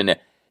Metropolitan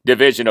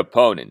Division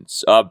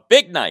opponents. A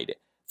big night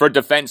for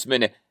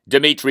defenseman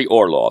Dmitry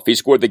Orlov. He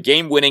scored the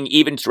game-winning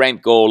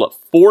even-strength goal,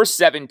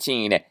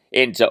 4:17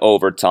 into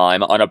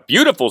overtime on a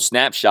beautiful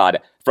snapshot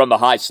from the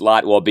high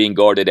slot while being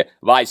guarded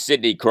by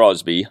Sidney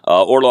Crosby.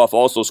 Orlov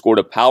also scored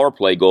a power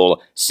play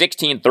goal,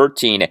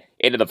 16-13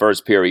 into the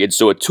first period,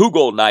 so a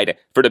 2-goal night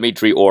for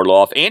Dmitry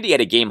Orlov, and he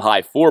had a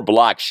game-high 4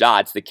 block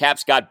shots. The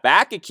Caps got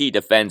back a key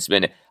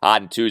defenseman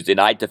on Tuesday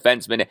night.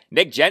 Defenseman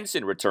Nick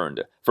Jensen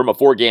returned from a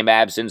 4-game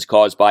absence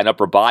caused by an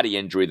upper body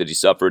injury that he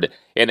suffered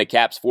in the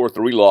Caps'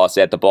 4-3 loss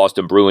at the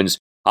Boston Bruins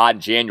on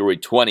January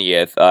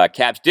 20th.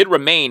 Caps did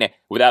remain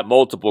without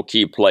multiple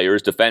key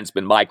players.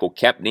 Defenseman Michael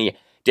Kempny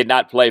did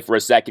not play for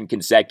a second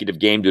consecutive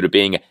game due to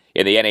being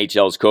in the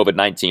NHL's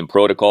COVID-19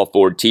 protocol.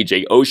 Forward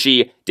TJ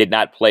Oshie did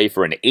not play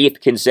for an 8th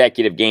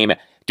consecutive game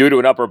due to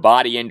an upper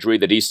body injury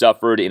that he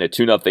suffered in a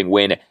 2-0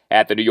 win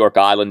at the New York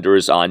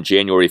Islanders on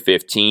January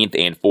 15th.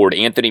 And forward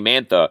Anthony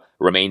Mantha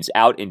remains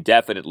out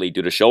indefinitely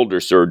due to shoulder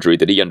surgery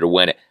that he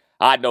underwent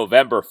on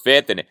November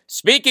 5th. And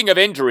speaking of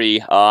injury,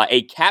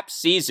 a Caps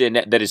season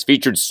that has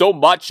featured so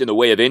much in the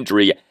way of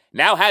injury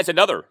now has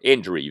another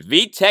injury.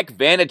 Vitek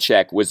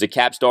Vanacek was the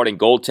Cap starting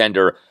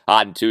goaltender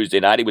on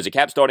Tuesday night. He was a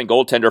Cap starting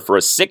goaltender for a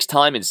 6th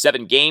time in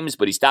 7 games,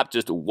 but he stopped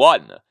just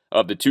 1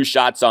 of the 2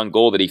 shots on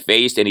goal that he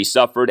faced, and he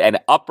suffered an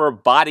upper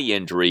body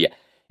injury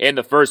in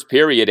the first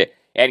period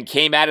and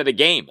came out of the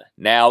game.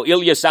 Now,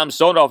 Ilya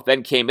Samsonov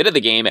then came into the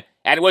game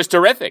and was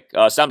terrific.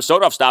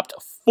 Samsonov stopped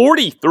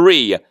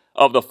 43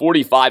 of the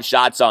 45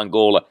 shots on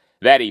goal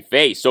that he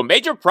faced. So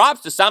major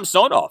props to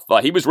Samsonov.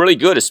 He was really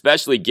good,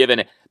 especially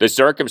given the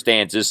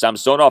circumstances.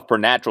 Samsonov, per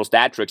natural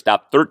stat trick,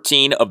 stopped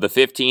 13 of the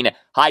 15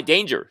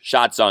 high-danger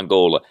shots on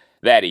goal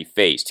that he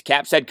faced.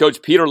 Caps head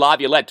coach Peter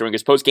Laviolette during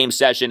his post-game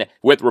session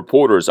with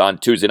reporters on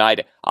Tuesday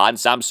night on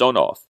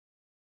Samsonov.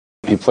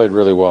 He played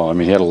really well. I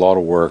mean, he had a lot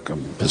of work.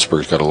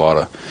 Pittsburgh's got a lot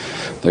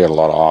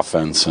of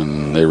offense,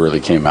 and they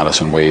really came at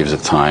us in waves at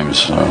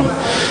times.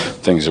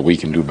 Things that we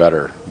can do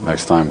better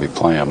next time we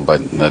play them, but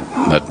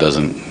that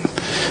doesn't,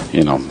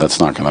 that's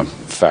not going to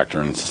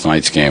factor into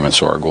tonight's game. And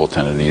so our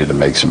goaltender needed to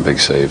make some big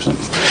saves, and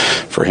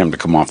for him to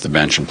come off the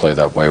bench and play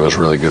that way was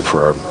really good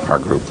for our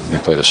group. He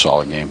played a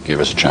solid game, gave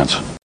us a chance.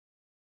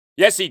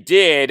 Yes, he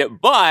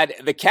did, but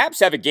the Caps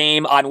have a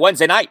game on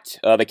Wednesday night.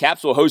 The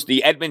Caps will host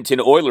the Edmonton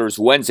Oilers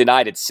Wednesday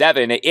night at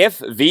 7. If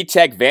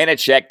Vitek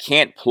Vanacek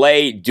can't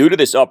play due to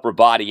this upper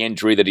body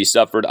injury that he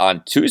suffered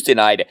on Tuesday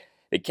night,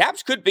 the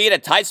Caps could be in a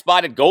tight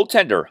spot at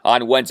goaltender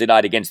on Wednesday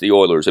night against the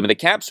Oilers. I mean, the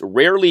Caps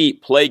rarely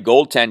play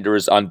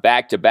goaltenders on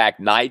back-to-back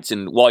nights,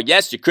 and while,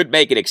 yes, you could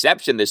make an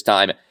exception this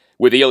time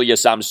with Ilya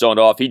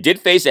Samsonov, he did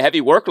face a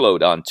heavy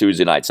workload on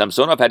Tuesday night.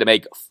 Samsonov had to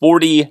make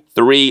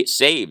 43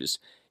 saves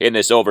in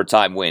this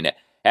overtime win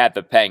at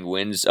the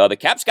Penguins. The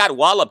Caps got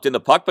walloped in the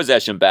puck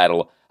possession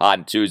battle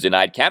on Tuesday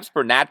night. Caps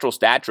per natural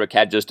stat trick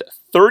had just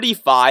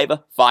 35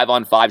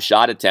 5-on-5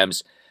 shot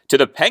attempts to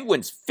the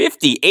Penguins'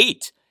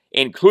 58,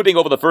 including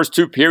over the first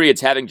 2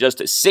 periods having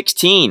just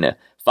 16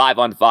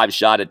 5-on-5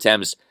 shot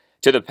attempts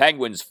to the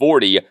Penguins'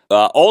 40.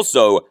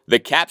 Also, the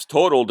Caps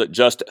totaled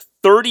just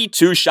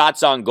 32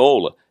 shots on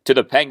goal to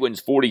the Penguins'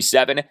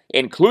 47,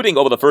 including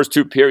over the first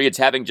 2 periods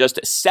having just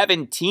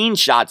 17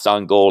 shots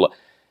on goal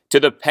to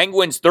the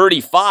Penguins'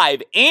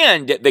 35,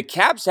 and the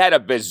Caps had a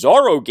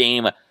bizarro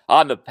game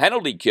on the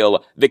penalty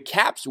kill. The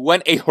Caps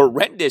went a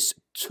horrendous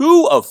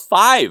 2 of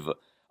 5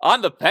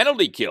 on the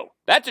penalty kill.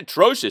 That's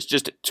atrocious.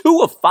 Just 2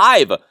 of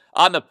 5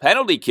 on the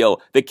penalty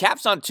kill. The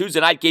Caps on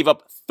Tuesday night gave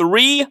up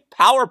 3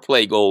 power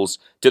play goals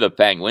to the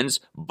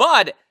Penguins,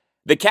 but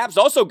the Caps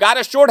also got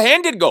a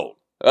shorthanded goal.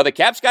 The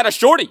Caps got a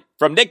shorty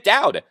from Nick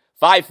Dowd,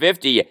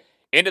 5:50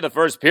 into the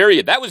first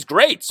period. That was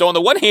great. So on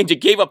the one hand, you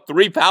gave up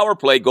 3 power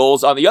play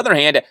goals. On the other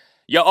hand,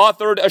 you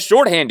authored a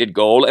shorthanded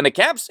goal, and the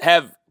Caps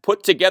have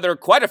put together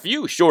quite a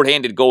few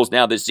shorthanded goals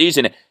now this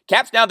season.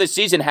 Caps now this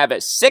season have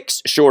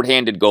 6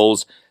 shorthanded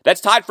goals.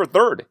 That's tied for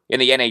 3rd in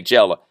the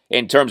NHL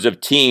in terms of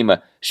team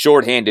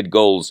shorthanded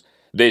goals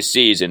this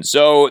season.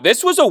 So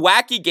this was a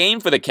wacky game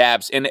for the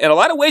Caps, and in a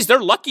lot of ways,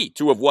 they're lucky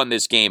to have won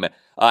this game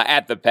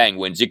at the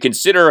Penguins. You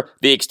consider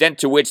the extent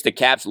to which the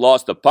Caps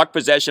lost the puck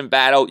possession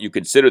battle. You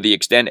consider the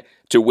extent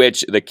to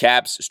which the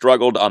Caps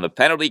struggled on the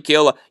penalty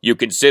kill. You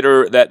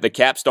consider that the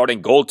Caps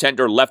starting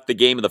goaltender left the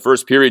game in the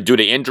first period due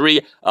to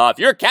injury. If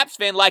you're a Caps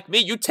fan like me,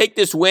 you take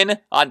this win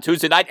on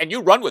Tuesday night and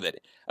you run with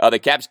it. The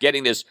Caps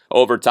getting this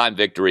overtime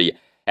victory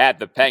at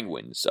the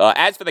Penguins.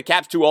 As for the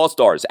Caps' 2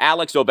 All-Stars,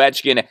 Alex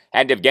Ovechkin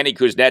and Evgeny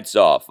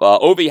Kuznetsov.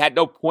 Ovi had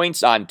no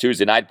points on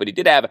Tuesday night, but he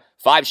did have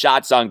 5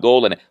 shots on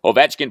goal, and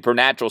Ovechkin, per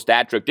natural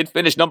stat trick, did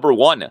finish number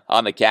 1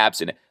 on the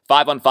Caps, and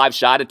 5-on-5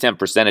 shot attempt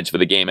percentage for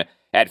the game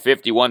at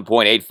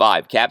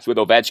 51.85. Caps with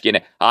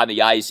Ovechkin on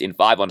the ice in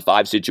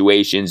 5-on-5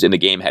 situations in the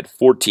game had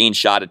 14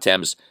 shot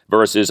attempts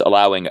versus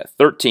allowing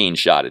 13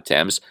 shot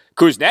attempts.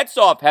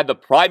 Kuznetsov had the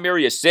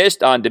primary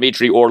assist on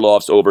Dmitry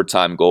Orlov's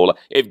overtime goal.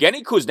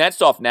 Evgeny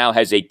Kuznetsov now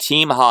has a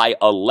team-high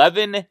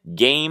 11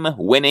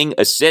 game-winning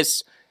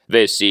assists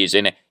this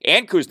season,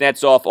 and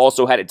Kuznetsov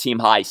also had a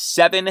team-high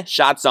 7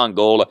 shots on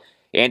goal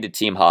and a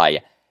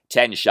team-high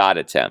 10 shot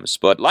attempts.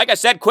 But like I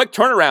said, quick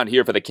turnaround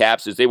here for the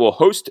Caps as they will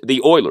host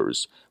the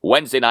Oilers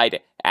Wednesday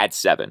night at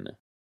 7.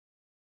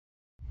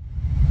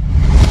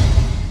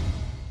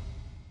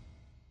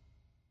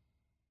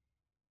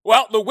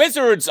 Well, the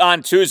Wizards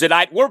on Tuesday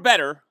night were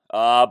better,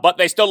 but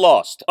they still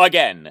lost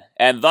again,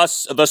 and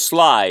thus the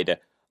slide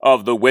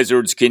of the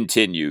Wizards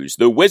continues.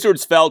 The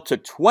Wizards fell to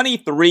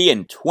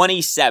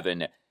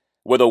 23-27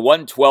 with a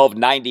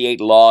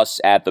 112-98 loss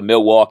at the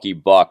Milwaukee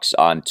Bucks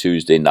on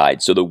Tuesday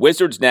night. So the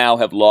Wizards now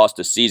have lost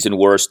a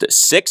season-worst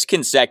 6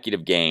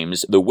 consecutive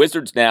games. The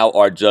Wizards now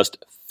are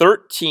just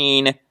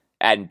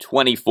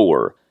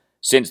 13-24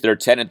 since their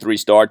 10-3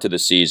 start to the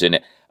season.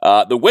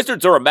 The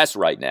Wizards are a mess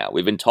right now.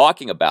 We've been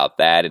talking about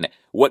that, and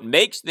what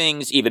makes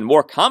things even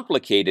more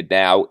complicated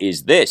now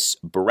is this.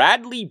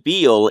 Bradley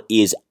Beal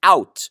is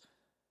out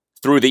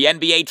through the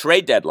NBA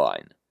trade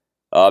deadline.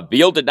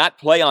 Beal did not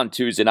play on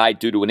Tuesday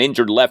night due to an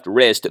injured left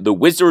wrist. The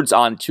Wizards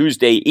on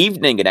Tuesday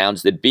evening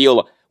announced that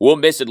Beal will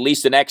miss at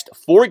least the next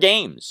 4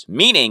 games,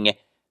 meaning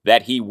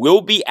that he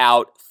will be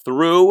out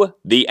through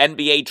the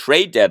NBA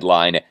trade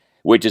deadline,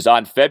 which is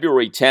on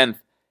February 10th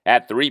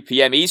at 3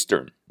 p.m.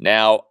 Eastern.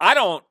 Now, I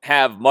don't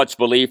have much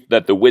belief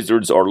that the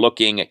Wizards are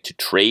looking to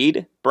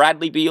trade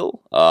Bradley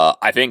Beal.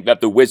 I think that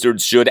the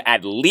Wizards should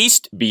at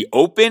least be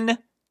open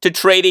to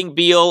trading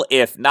Beal,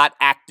 if not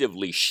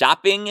actively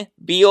shopping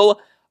Beal.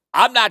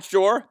 I'm not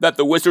sure that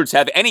the Wizards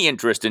have any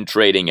interest in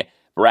trading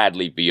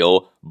Bradley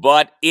Beal,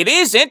 but it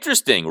is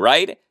interesting,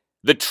 right?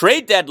 The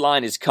trade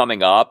deadline is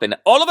coming up, and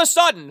all of a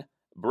sudden,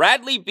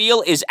 Bradley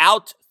Beal is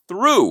out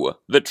through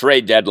the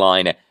trade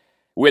deadline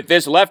with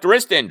this left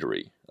wrist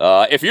injury.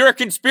 If you're a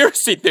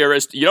conspiracy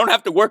theorist, you don't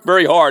have to work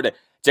very hard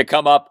to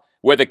come up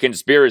with a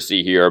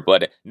conspiracy here,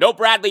 but no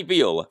Bradley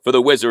Beal for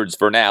the Wizards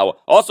for now.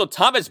 Also,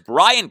 Thomas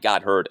Bryant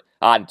got hurt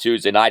on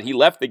Tuesday night. He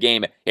left the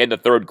game in the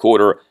third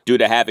quarter due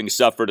to having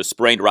suffered a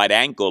sprained right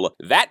ankle.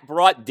 That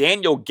brought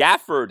Daniel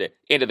Gafford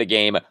into the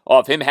game,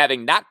 of him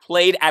having not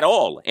played at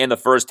all in the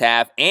first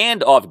half,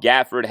 and of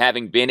Gafford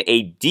having been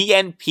a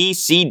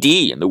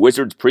DNP-CD in the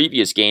Wizards'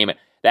 previous game,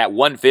 that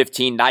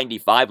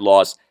 115-95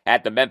 loss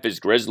at the Memphis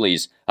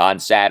Grizzlies on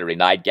Saturday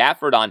night.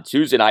 Gafford on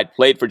Tuesday night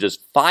played for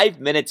just 5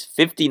 minutes,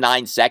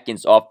 59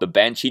 seconds off the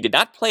bench. He did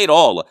not play at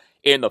all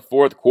in the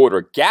fourth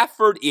quarter.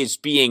 Gafford is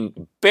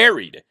being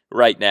buried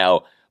right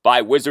now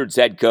by Wizards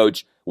head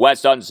coach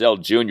Wes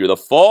Unseld Jr. The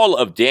fall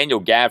of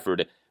Daniel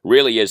Gafford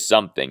really is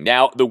something.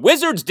 Now, the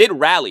Wizards did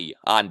rally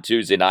on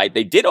Tuesday night.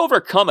 They did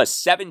overcome a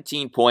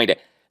 17-point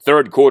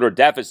third quarter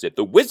deficit.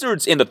 The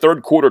Wizards in the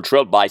third quarter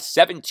trailed by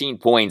 17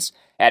 points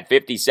at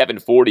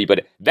 57-40,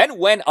 but then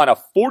went on a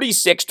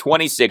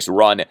 46-26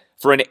 run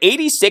for an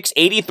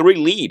 86-83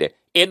 lead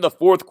in the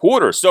fourth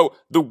quarter. So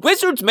the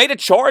Wizards made a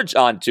charge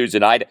on Tuesday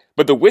night,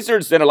 but the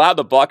Wizards then allowed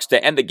the Bucks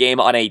to end the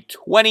game on a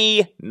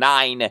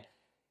 29-12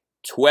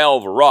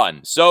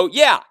 run. So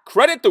yeah,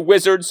 credit the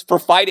Wizards for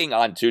fighting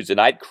on Tuesday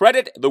night.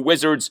 Credit the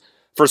Wizards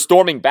for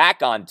storming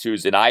back on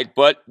Tuesday night,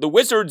 but the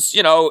Wizards,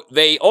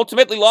 they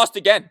ultimately lost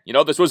again.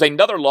 This was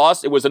another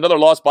loss. It was another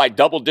loss by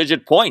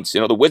double-digit points.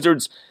 The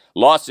Wizards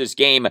lost this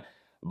game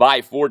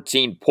by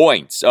 14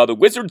 points. The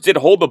Wizards did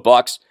hold the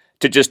Bucks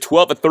to just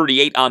 12 of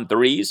 38 on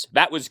threes.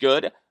 That was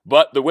good,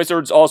 but the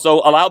Wizards also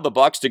allowed the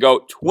Bucks to go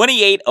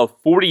 28 of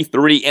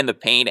 43 in the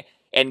paint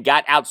and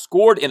got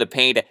outscored in the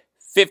paint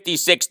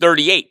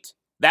 56-38.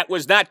 That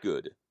was not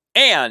good.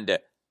 And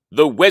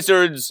the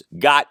Wizards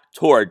got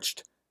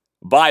torched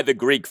by the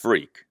Greek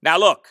Freak. Now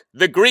look,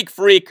 the Greek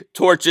Freak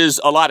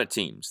torches a lot of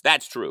teams.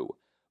 That's true.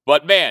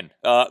 But man,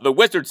 the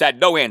Wizards had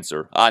no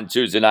answer on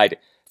Tuesday night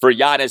for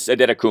Giannis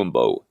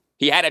Antetokounmpo.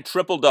 He had a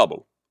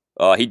triple-double.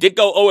 He did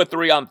go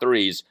 0-3 on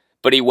threes,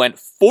 but he went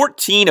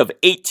 14 of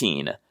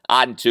 18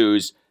 on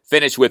twos,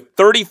 finished with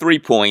 33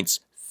 points,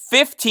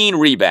 15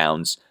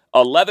 rebounds,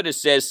 11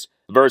 assists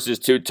versus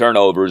 2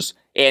 turnovers,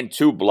 and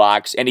 2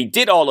 blocks. And he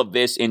did all of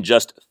this in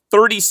just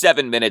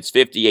 37 minutes,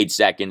 58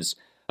 seconds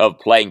of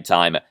playing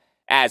time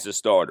as a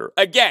starter.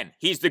 Again,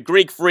 he's the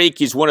Greek freak.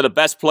 He's one of the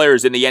best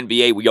players in the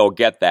NBA. We all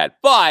get that.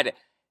 But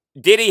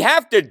did he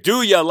have to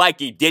do ya like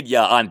he did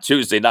ya on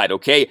Tuesday night,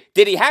 okay?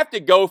 Did he have to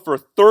go for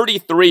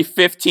 33,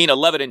 15,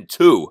 11, and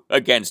 2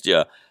 against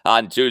you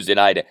on Tuesday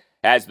night,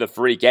 as the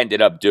freak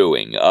ended up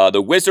doing?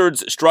 The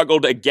Wizards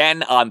struggled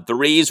again on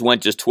threes,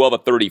 went just 12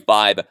 of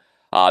 35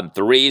 on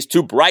threes.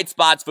 2 bright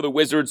spots for the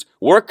Wizards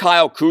were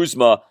Kyle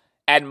Kuzma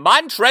and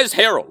Montrezl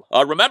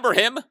Harrell. Remember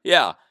him?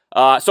 Yeah.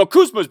 So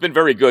Kuzma's been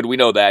very good. We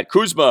know that.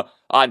 Kuzma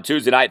on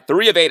Tuesday night,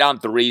 3 of 8 on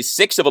threes,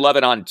 6 of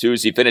 11 on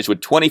twos. He finished with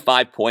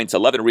 25 points,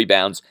 11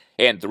 rebounds,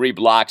 and 3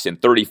 blocks in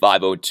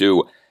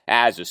 35-02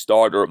 as a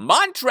starter.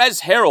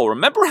 Montrezl Harrell,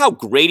 remember how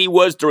great he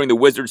was during the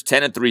Wizards'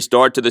 10-3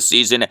 start to the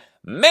season?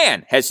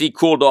 Man, has he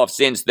cooled off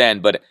since then.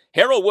 But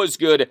Harrell was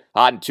good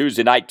on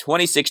Tuesday night,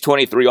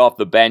 26-23 off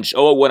the bench,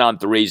 0-1 on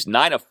threes,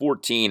 9 of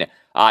 14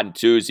 on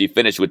twos. He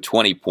finished with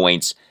 20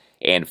 points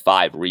and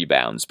 5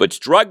 rebounds. But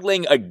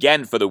struggling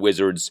again for the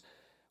Wizards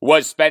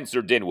was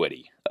Spencer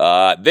Dinwiddie.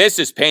 This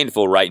is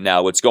painful right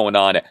now, what's going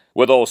on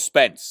with old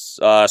Spence.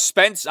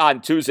 Spence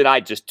on Tuesday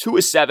night, just 2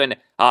 of 7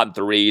 on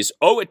threes,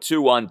 0 of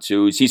 2 on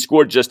twos. He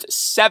scored just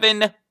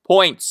 7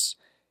 points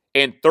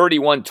in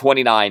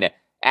 31-29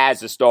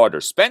 as a starter.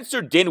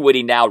 Spencer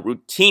Dinwiddie now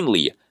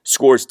routinely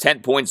scores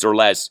 10 points or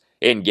less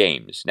in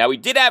games. Now, he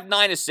did have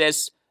 9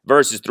 assists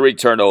versus 3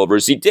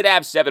 turnovers. He did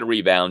have 7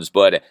 rebounds,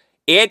 but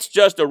it's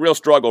just a real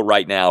struggle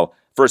right now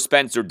for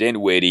Spencer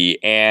Dinwiddie,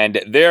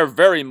 and there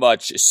very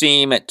much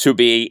seem to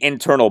be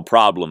internal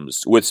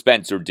problems with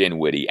Spencer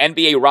Dinwiddie.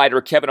 NBA writer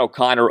Kevin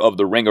O'Connor of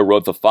The Ringer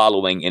wrote the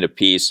following in a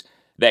piece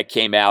that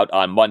came out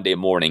on Monday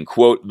morning.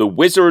 Quote, "The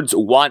Wizards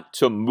want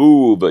to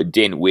move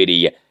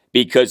Dinwiddie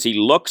because he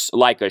looks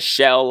like a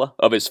shell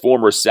of his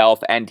former self,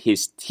 and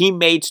his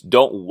teammates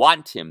don't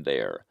want him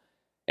there."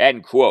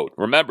 End quote.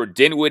 Remember,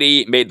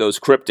 Dinwiddie made those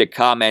cryptic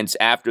comments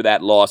after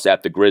that loss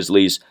at the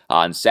Grizzlies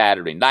on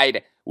Saturday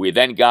night. We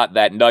then got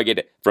that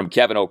nugget from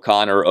Kevin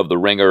O'Connor of The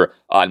Ringer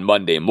on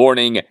Monday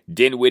morning.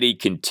 Dinwiddie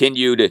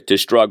continued to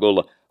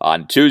struggle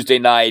on Tuesday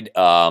night.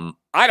 I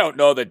don't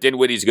know that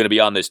Dinwiddie's going to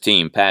be on this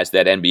team past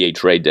that NBA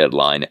trade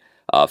deadline,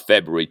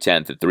 February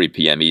 10th at 3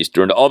 p.m.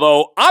 Eastern,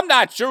 although I'm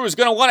not sure who's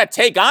going to want to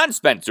take on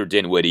Spencer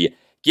Dinwiddie,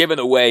 given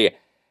the way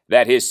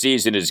that his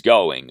season is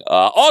going.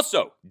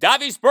 Also,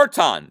 Davis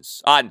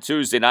Bertans on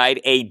Tuesday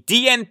night, a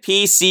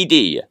DNP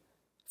CD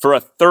for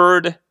a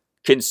 3rd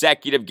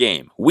consecutive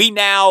game. We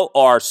now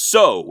are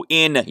so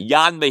in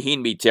Jan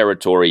Mahinmi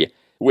territory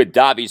with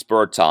Davis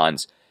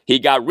Bertans. He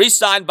got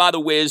re-signed by the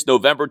Wiz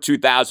November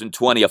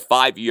 2020, a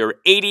 5-year,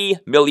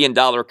 $80 million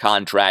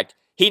contract.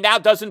 He now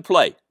doesn't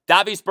play.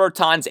 Davis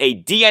Bertans,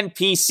 a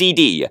DNP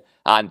CD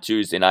on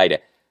Tuesday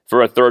night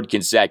for a 3rd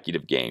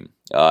consecutive game.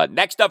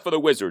 Next up for the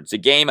Wizards, a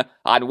game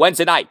on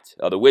Wednesday night.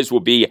 The Wiz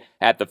will be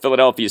at the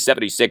Philadelphia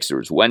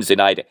 76ers Wednesday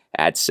night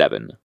at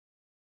 7.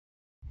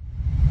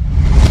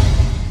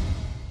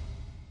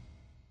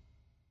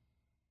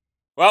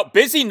 Well,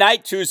 busy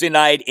night Tuesday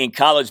night in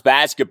college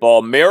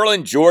basketball.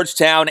 Maryland,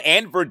 Georgetown,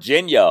 and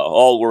Virginia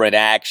all were in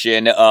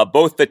action.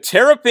 Both the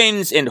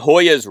Terrapins and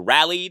Hoyas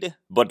rallied,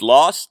 but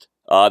lost.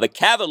 The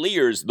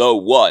Cavaliers, though,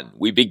 won.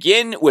 We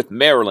begin with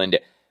Maryland,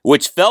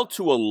 which fell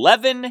to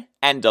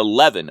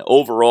 11-11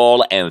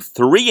 overall and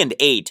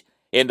 3-8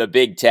 in the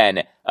Big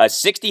Ten. A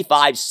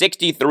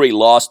 65-63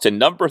 loss to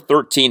number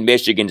 13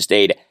 Michigan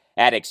State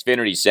at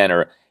Xfinity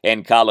Center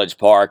in College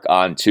Park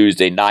on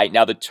Tuesday night.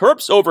 Now, the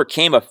Terps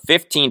overcame a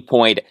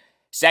 15-point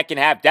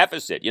second-half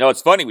deficit. You know,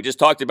 it's funny. We just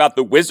talked about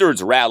the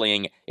Wizards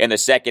rallying in the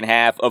second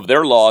half of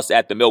their loss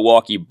at the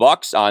Milwaukee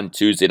Bucks on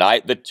Tuesday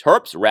night. The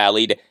Terps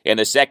rallied in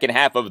the second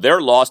half of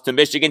their loss to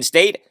Michigan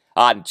State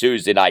on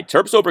Tuesday night.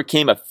 Terps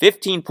overcame a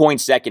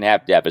 15-point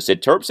second-half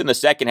deficit. Terps in the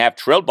second half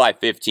trailed by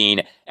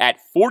 15 at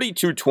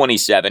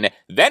 42-27,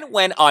 then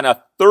went on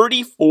a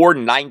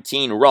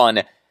 34-19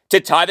 run to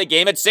tie the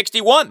game at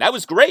 61. That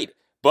was great.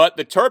 But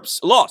the Terps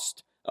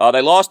lost. They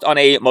lost on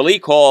a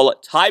Malik Hall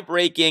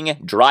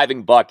tie-breaking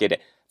driving bucket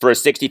for a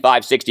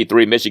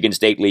 65-63 Michigan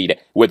State lead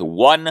with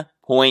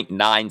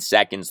 1.9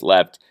 seconds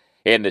left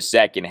in the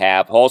second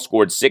half. Hall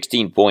scored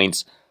 16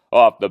 points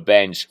off the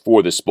bench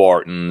for the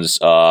Spartans.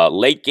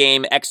 Late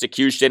game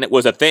execution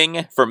was a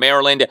thing for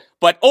Maryland,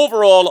 but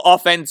overall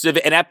offensive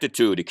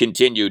ineptitude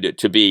continued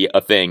to be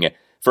a thing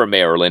for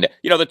Maryland.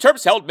 You know, the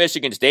Terps held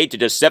Michigan State to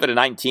just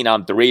 7-19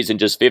 on threes and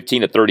just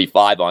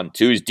 15-35 on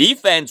twos.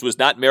 Defense was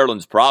not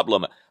Maryland's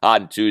problem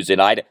on Tuesday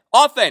night.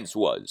 Offense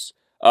was.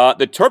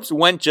 The Terps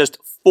went just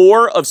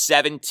 4 of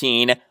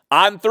 17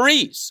 on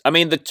threes. I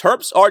mean, the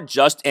Terps are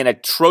just an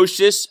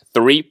atrocious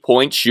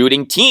 3-point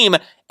shooting team,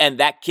 and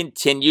that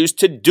continues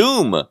to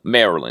doom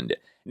Maryland.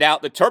 Now,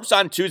 the Terps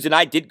on Tuesday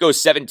night did go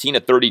 17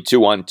 of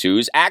 32 on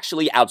twos,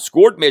 actually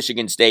outscored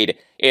Michigan State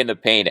in the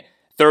paint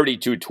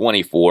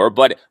 32-24.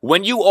 But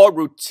when you are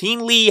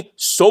routinely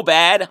so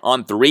bad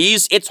on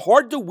threes, it's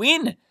hard to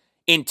win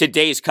in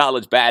today's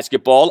college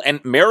basketball,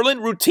 and Maryland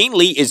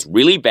routinely is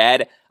really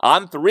bad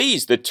on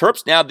threes. The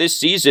Terps now this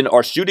season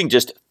are shooting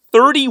just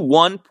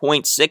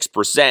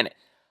 31.6%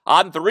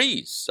 on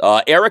threes.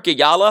 Eric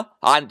Ayala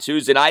on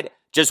Tuesday night,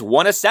 just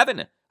 1 of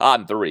 7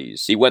 on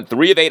threes. He went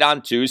 3 of 8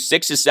 on twos,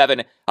 6 of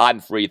 7 on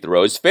free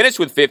throws, finished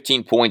with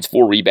 15 points,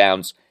 4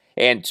 rebounds,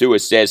 and 2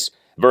 assists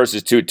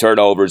versus 2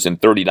 turnovers in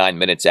 39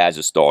 minutes as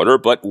a starter.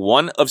 But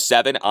 1 of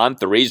 7 on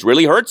threes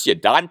really hurts you.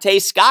 Dante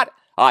Scott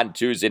on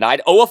Tuesday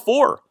night, 0 of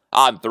 4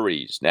 on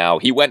threes. Now,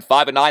 he went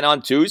 5 of 9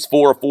 on twos,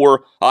 4 of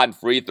 4 on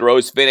free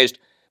throws, finished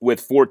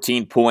with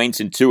 14 points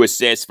and 2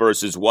 assists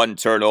versus 1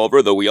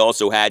 turnover, though he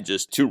also had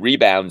just 2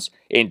 rebounds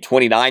in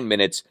 29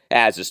 minutes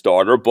as a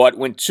starter. But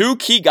when 2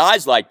 key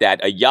guys like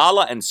that,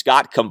 Ayala and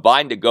Scott,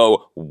 combined to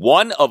go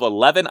 1 of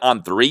 11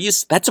 on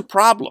threes, that's a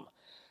problem.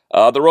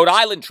 The Rhode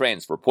Island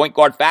transfer, point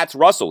guard Fats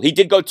Russell, he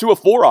did go 2 of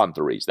 4 on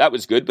threes. That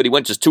was good, but he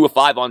went just 2 of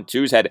 5 on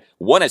twos, had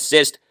 1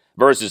 assist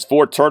versus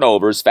 4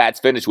 turnovers. Fats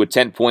finished with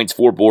 10 points,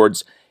 4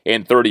 boards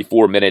in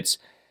 34 minutes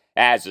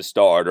as a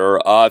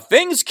starter.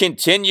 Things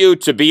continue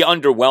to be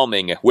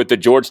underwhelming with the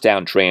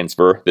Georgetown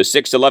transfer. The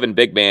 6'11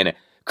 big man,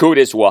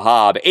 Qudus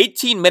Wahab,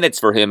 18 minutes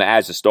for him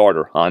as a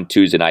starter on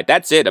Tuesday night.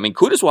 That's it. I mean,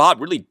 Qudus Wahab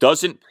really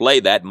doesn't play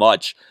that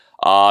much.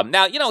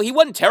 Now, he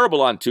wasn't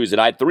terrible on Tuesday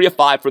night. 3 of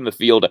 5 from the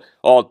field,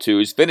 all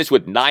twos. Finished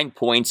with 9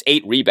 points,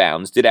 8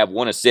 rebounds. Did have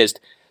 1 assist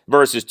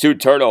versus 2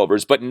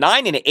 turnovers. But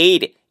 9 and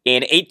 8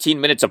 in 18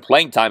 minutes of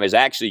playing time is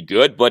actually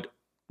good. But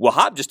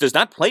Wahab just does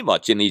not play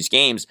much in these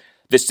games.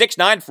 The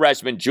 6'9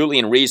 freshman,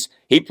 Julian Reese,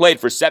 he played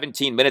for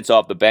 17 minutes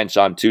off the bench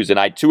on Tuesday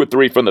night. 2 of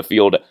 3 from the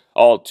field,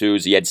 all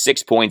twos. He had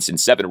 6 points and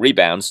 7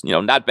 rebounds.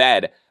 Not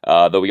bad,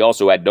 though he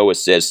also had no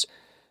assists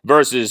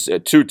versus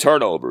 2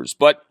 turnovers.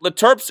 But the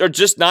Terps are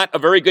just not a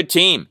very good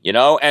team,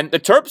 and the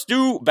Terps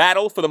do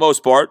battle for the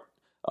most part.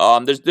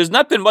 There's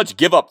not been much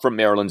give up from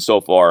Maryland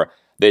so far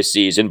this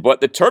season,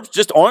 but the Terps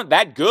just aren't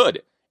that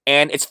good.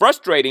 And it's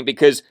frustrating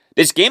because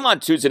this game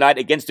on Tuesday night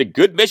against a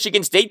good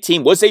Michigan State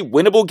team was a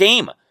winnable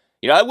game.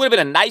 It would have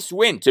been a nice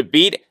win to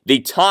beat the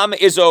Tom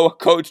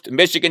Izzo-coached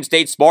Michigan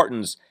State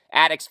Spartans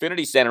at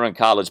Xfinity Center in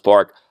College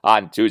Park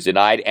on Tuesday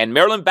night. And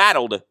Maryland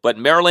battled, but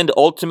Maryland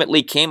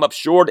ultimately came up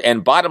short.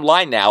 And bottom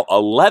line now,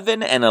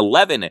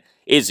 11-11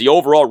 is the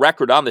overall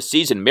record on the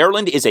season.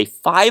 Maryland is a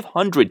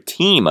 500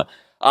 team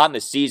on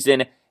the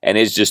season and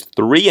is just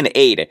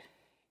 3-8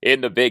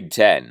 in the Big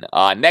Ten.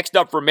 Next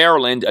up for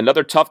Maryland,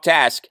 another tough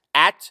task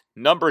at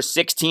number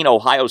 16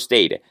 Ohio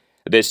State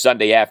this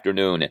Sunday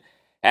afternoon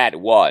at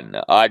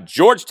 1.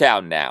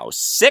 Georgetown now,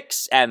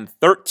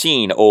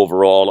 6-13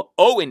 overall,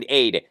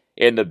 0-8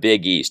 in the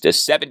Big East. A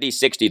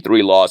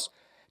 70-63 loss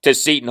to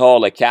Seton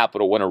Hall at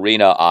Capital One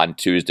Arena on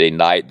Tuesday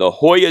night. The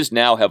Hoyas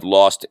now have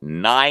lost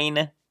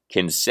 9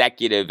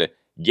 consecutive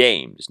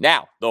games.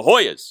 Now, the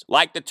Hoyas,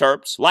 like the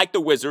Terps, like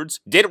the Wizards,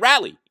 did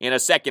rally in a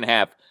second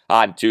half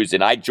on Tuesday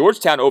night.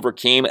 Georgetown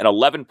overcame an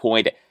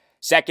 11-point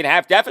second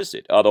half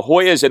deficit. The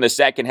Hoyas in the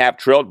second half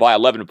trailed by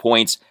 11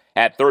 points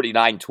at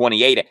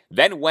 39-28,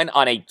 then went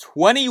on a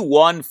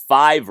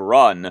 21-5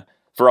 run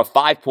for a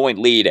 5-point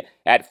lead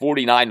at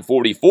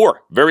 49-44.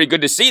 Very good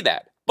to see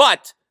that.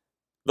 But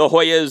the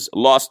Hoyas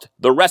lost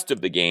the rest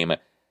of the game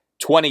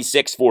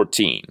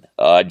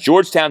 26-14.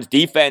 Georgetown's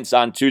defense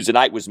on Tuesday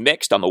night was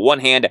mixed. On the one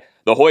hand,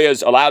 the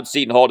Hoyas allowed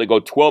Seton Hall to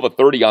go 12 of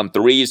 30 on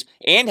threes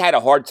and had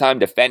a hard time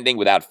defending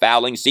without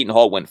fouling. Seton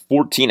Hall went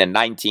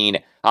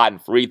 14-19 on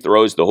free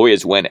throws. The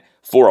Hoyas went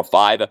 4 of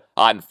 5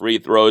 on free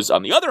throws.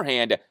 On the other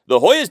hand, the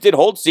Hoyas did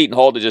hold Seton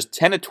Hall to just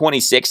 10 of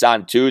 26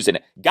 on twos and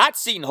got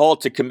Seton Hall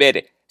to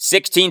commit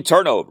 16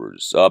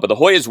 turnovers. But the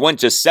Hoyas went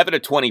just 7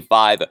 of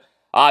 25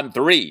 on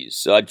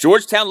threes.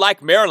 Georgetown,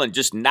 like Maryland,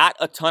 just not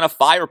a ton of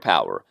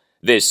firepower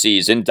this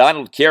season.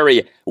 Donald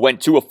Carey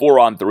went 2 of 4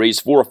 on threes,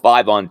 4 of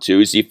 5 on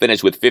twos. He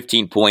finished with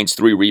 15 points,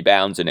 3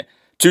 rebounds, and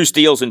 2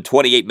 steals in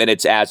 28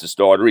 minutes as a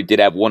starter. He did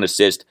have 1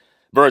 assist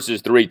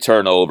versus 3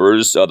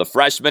 turnovers. The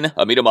freshman,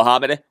 Aminu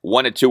Mohammed,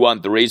 1 of 2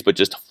 on threes, but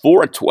just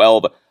 4 of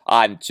 12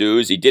 on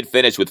twos. He did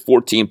finish with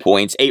 14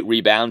 points, 8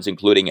 rebounds,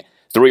 including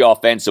 3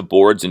 offensive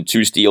boards and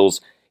 2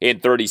 steals in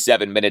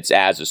 37 minutes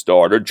as a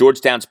starter.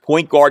 Georgetown's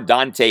point guard,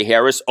 Dante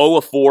Harris, 0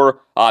 of 4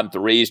 on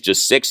threes,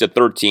 just 6 of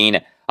 13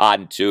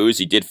 on twos.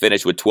 He did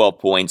finish with 12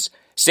 points,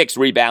 6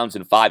 rebounds,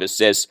 and 5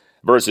 assists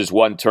versus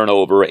 1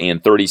 turnover in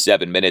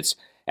 37 minutes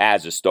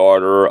as a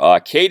starter.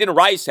 Caden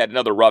Rice had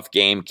another rough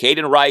game.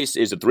 Caden Rice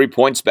is a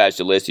 3-point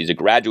specialist. He's a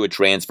graduate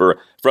transfer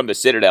from the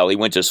Citadel. He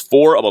went just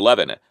 4 of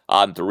 11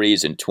 on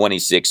threes in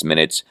 26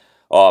 minutes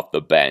off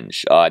the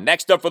bench.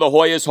 Next up for the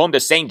Hoyas, home to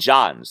St.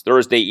 John's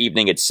Thursday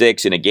evening at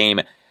 6 in a game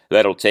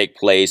that'll take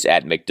place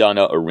at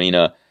McDonough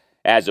Arena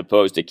as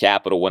opposed to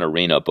Capital One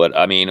Arena. But,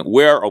 I mean,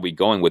 where are we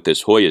going with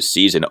this Hoyas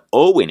season?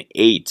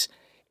 0-8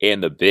 in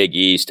the Big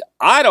East.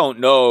 I don't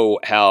know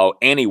how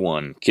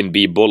anyone can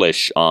be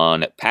bullish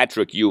on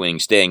Patrick Ewing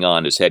staying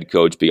on as head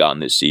coach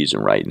beyond this season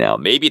right now.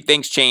 Maybe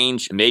things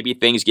change, maybe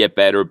things get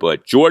better,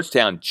 but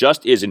Georgetown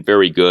just isn't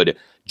very good.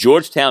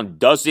 Georgetown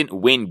doesn't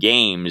win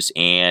games,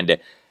 and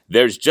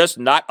there's just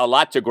not a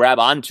lot to grab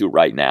onto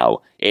right now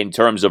in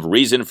terms of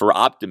reason for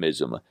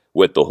optimism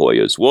with the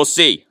Hoyas. We'll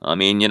see. I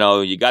mean,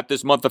 you got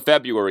this month of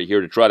February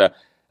here to try to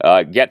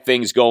get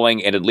things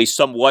going in at least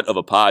somewhat of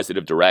a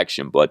positive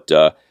direction, but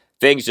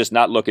things just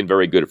not looking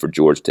very good for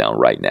Georgetown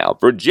right now.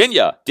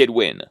 Virginia did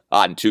win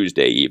on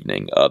Tuesday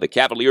evening. The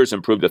Cavaliers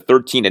improved to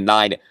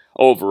 13-9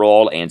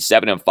 overall and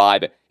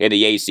 7-5 in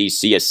the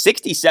ACC. A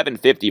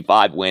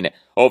 67-55 win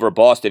over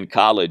Boston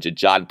College at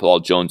John Paul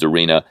Jones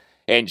Arena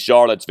in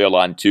Charlottesville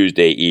on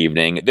Tuesday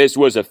evening. This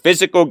was a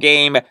physical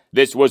game.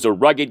 This was a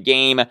rugged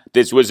game.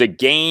 This was a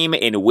game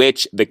in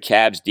which the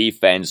Cavs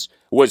defense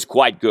was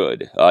quite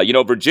good.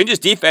 Virginia's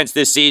defense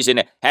this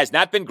season has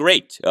not been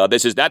great.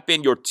 This has not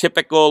been your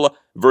typical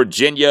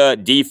Virginia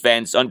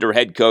defense under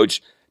head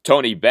coach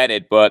Tony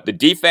Bennett, but the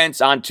defense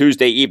on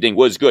Tuesday evening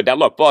was good. Now,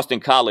 look, Boston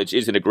College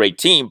isn't a great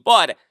team,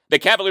 but the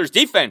Cavaliers'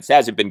 defense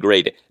hasn't been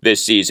great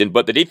this season,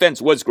 but the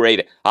defense was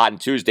great on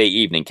Tuesday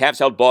evening. Cavs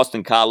held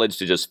Boston College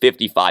to just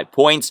 55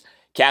 points.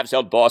 Cavs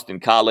held Boston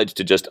College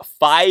to just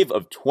 5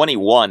 of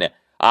 21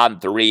 on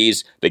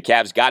threes. The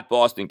Cavs got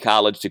Boston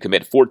College to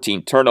commit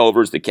 14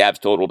 turnovers. The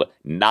Cavs totaled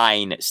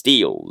 9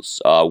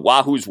 steals.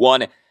 Wahoo's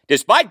won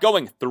despite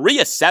going 3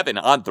 of 7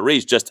 on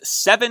threes, just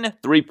 7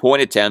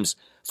 3-point attempts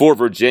for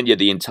Virginia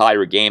the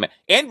entire game,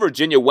 and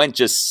Virginia went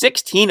just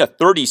 16 of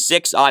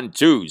 36 on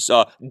twos.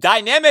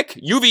 Dynamic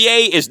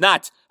UVA is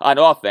not on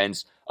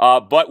offense,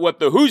 but what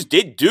the Hoos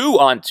did do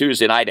on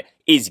Tuesday night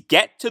is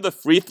get to the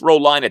free throw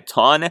line a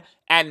ton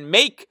and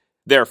make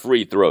their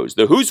free throws.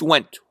 The Hoos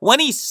went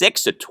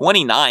 26 of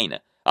 29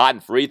 on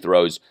free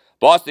throws.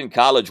 Boston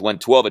College went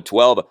 12 of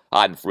 12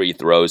 on free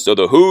throws. So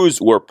the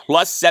Hoos were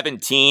plus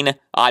 17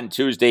 on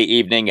Tuesday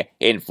evening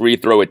in free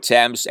throw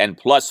attempts and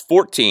plus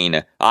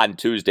 14 on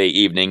Tuesday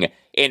evening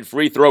in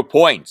free throw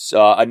points.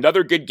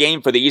 Another good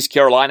game for the East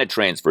Carolina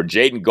transfer,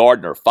 Jaden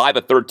Gardner, 5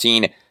 of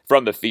 13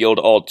 from the field,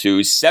 all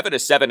twos, 7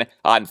 of 7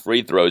 on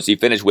free throws. He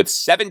finished with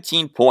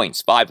 17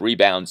 points, 5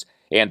 rebounds,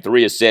 and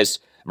 3 assists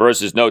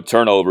versus no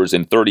turnovers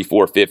in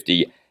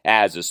 34-50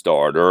 as a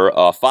starter.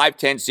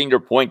 5'10 senior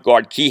point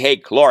guard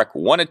Kihei Clark,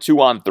 1 of 2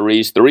 on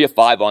threes, 3 of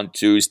 5 on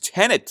twos,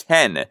 10 of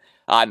 10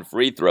 on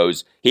free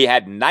throws. He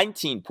had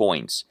 19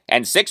 points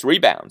and 6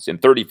 rebounds in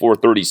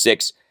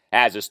 34-36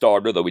 as a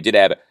starter, though he did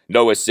have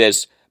no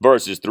assists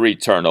versus 3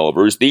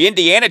 turnovers. The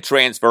Indiana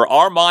transfer,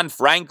 Armand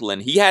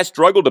Franklin, he has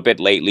struggled a bit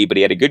lately, but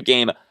he had a good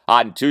game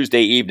on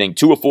Tuesday evening.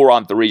 2 of 4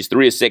 on threes,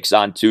 3 of 6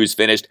 on twos,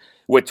 finished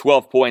with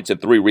 12 points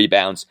and 3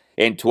 rebounds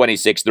in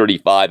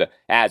 26-35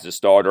 as a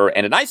starter.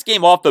 And a nice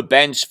game off the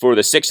bench for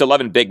the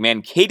 6'11 big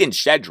man, Caden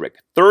Shedrick.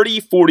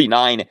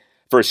 30-49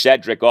 for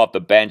Shedrick off the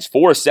bench.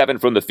 4 of 7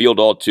 from the field,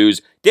 all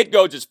twos. Did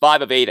go just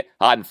 5 of 8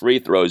 on free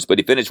throws, but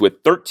he finished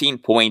with 13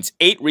 points,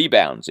 8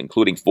 rebounds,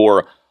 including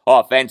 4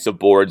 offensive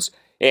boards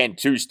and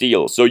 2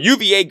 steals. So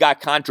UVA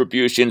got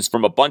contributions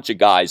from a bunch of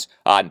guys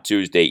on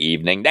Tuesday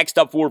evening. Next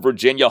up for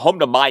Virginia, home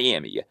to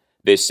Miami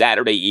this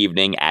Saturday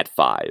evening at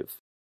 5.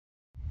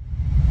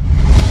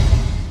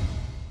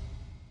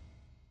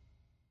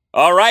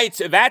 All right,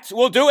 that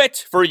will do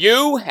it for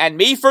you and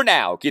me for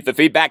now. Keep the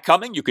feedback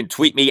coming. You can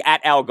tweet me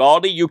at Al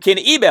Galdi. You can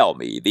email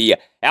me, the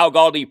Al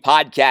Galdi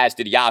podcast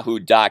at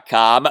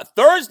yahoo.com.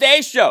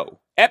 Thursday show,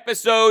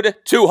 episode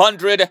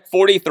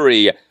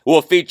 243,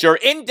 will feature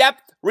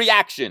in-depth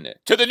reaction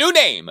to the new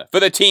name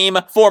for the team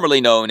formerly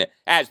known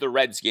as the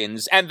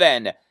Redskins and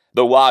then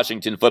the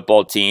Washington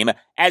football team,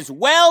 as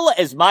well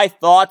as my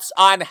thoughts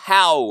on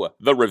how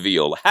the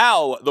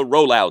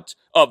rollout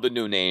of the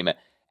new name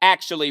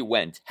actually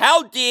went.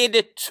 How did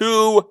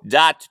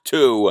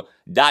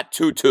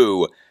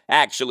 2.2.22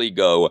 actually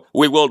go?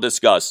 We will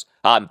discuss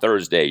on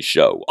Thursday's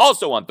show.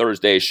 Also on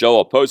Thursday's show,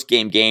 a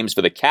post-game games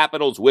for the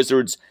Capitals,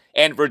 Wizards,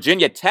 and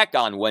Virginia Tech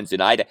on Wednesday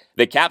night.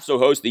 The Caps will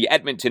host the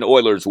Edmonton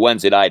Oilers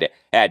Wednesday night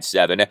at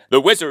 7. The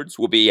Wizards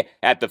will be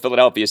at the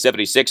Philadelphia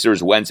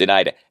 76ers Wednesday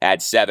night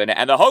at 7.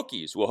 And the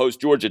Hokies will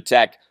host Georgia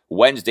Tech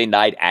Wednesday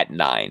night at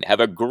 9. Have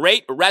a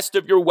great rest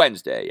of your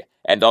Wednesday,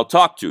 and I'll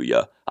talk to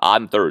you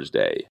on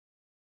Thursday.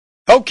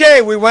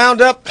 Okay, we wound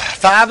up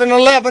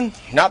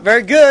 5-11. Not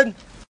very good.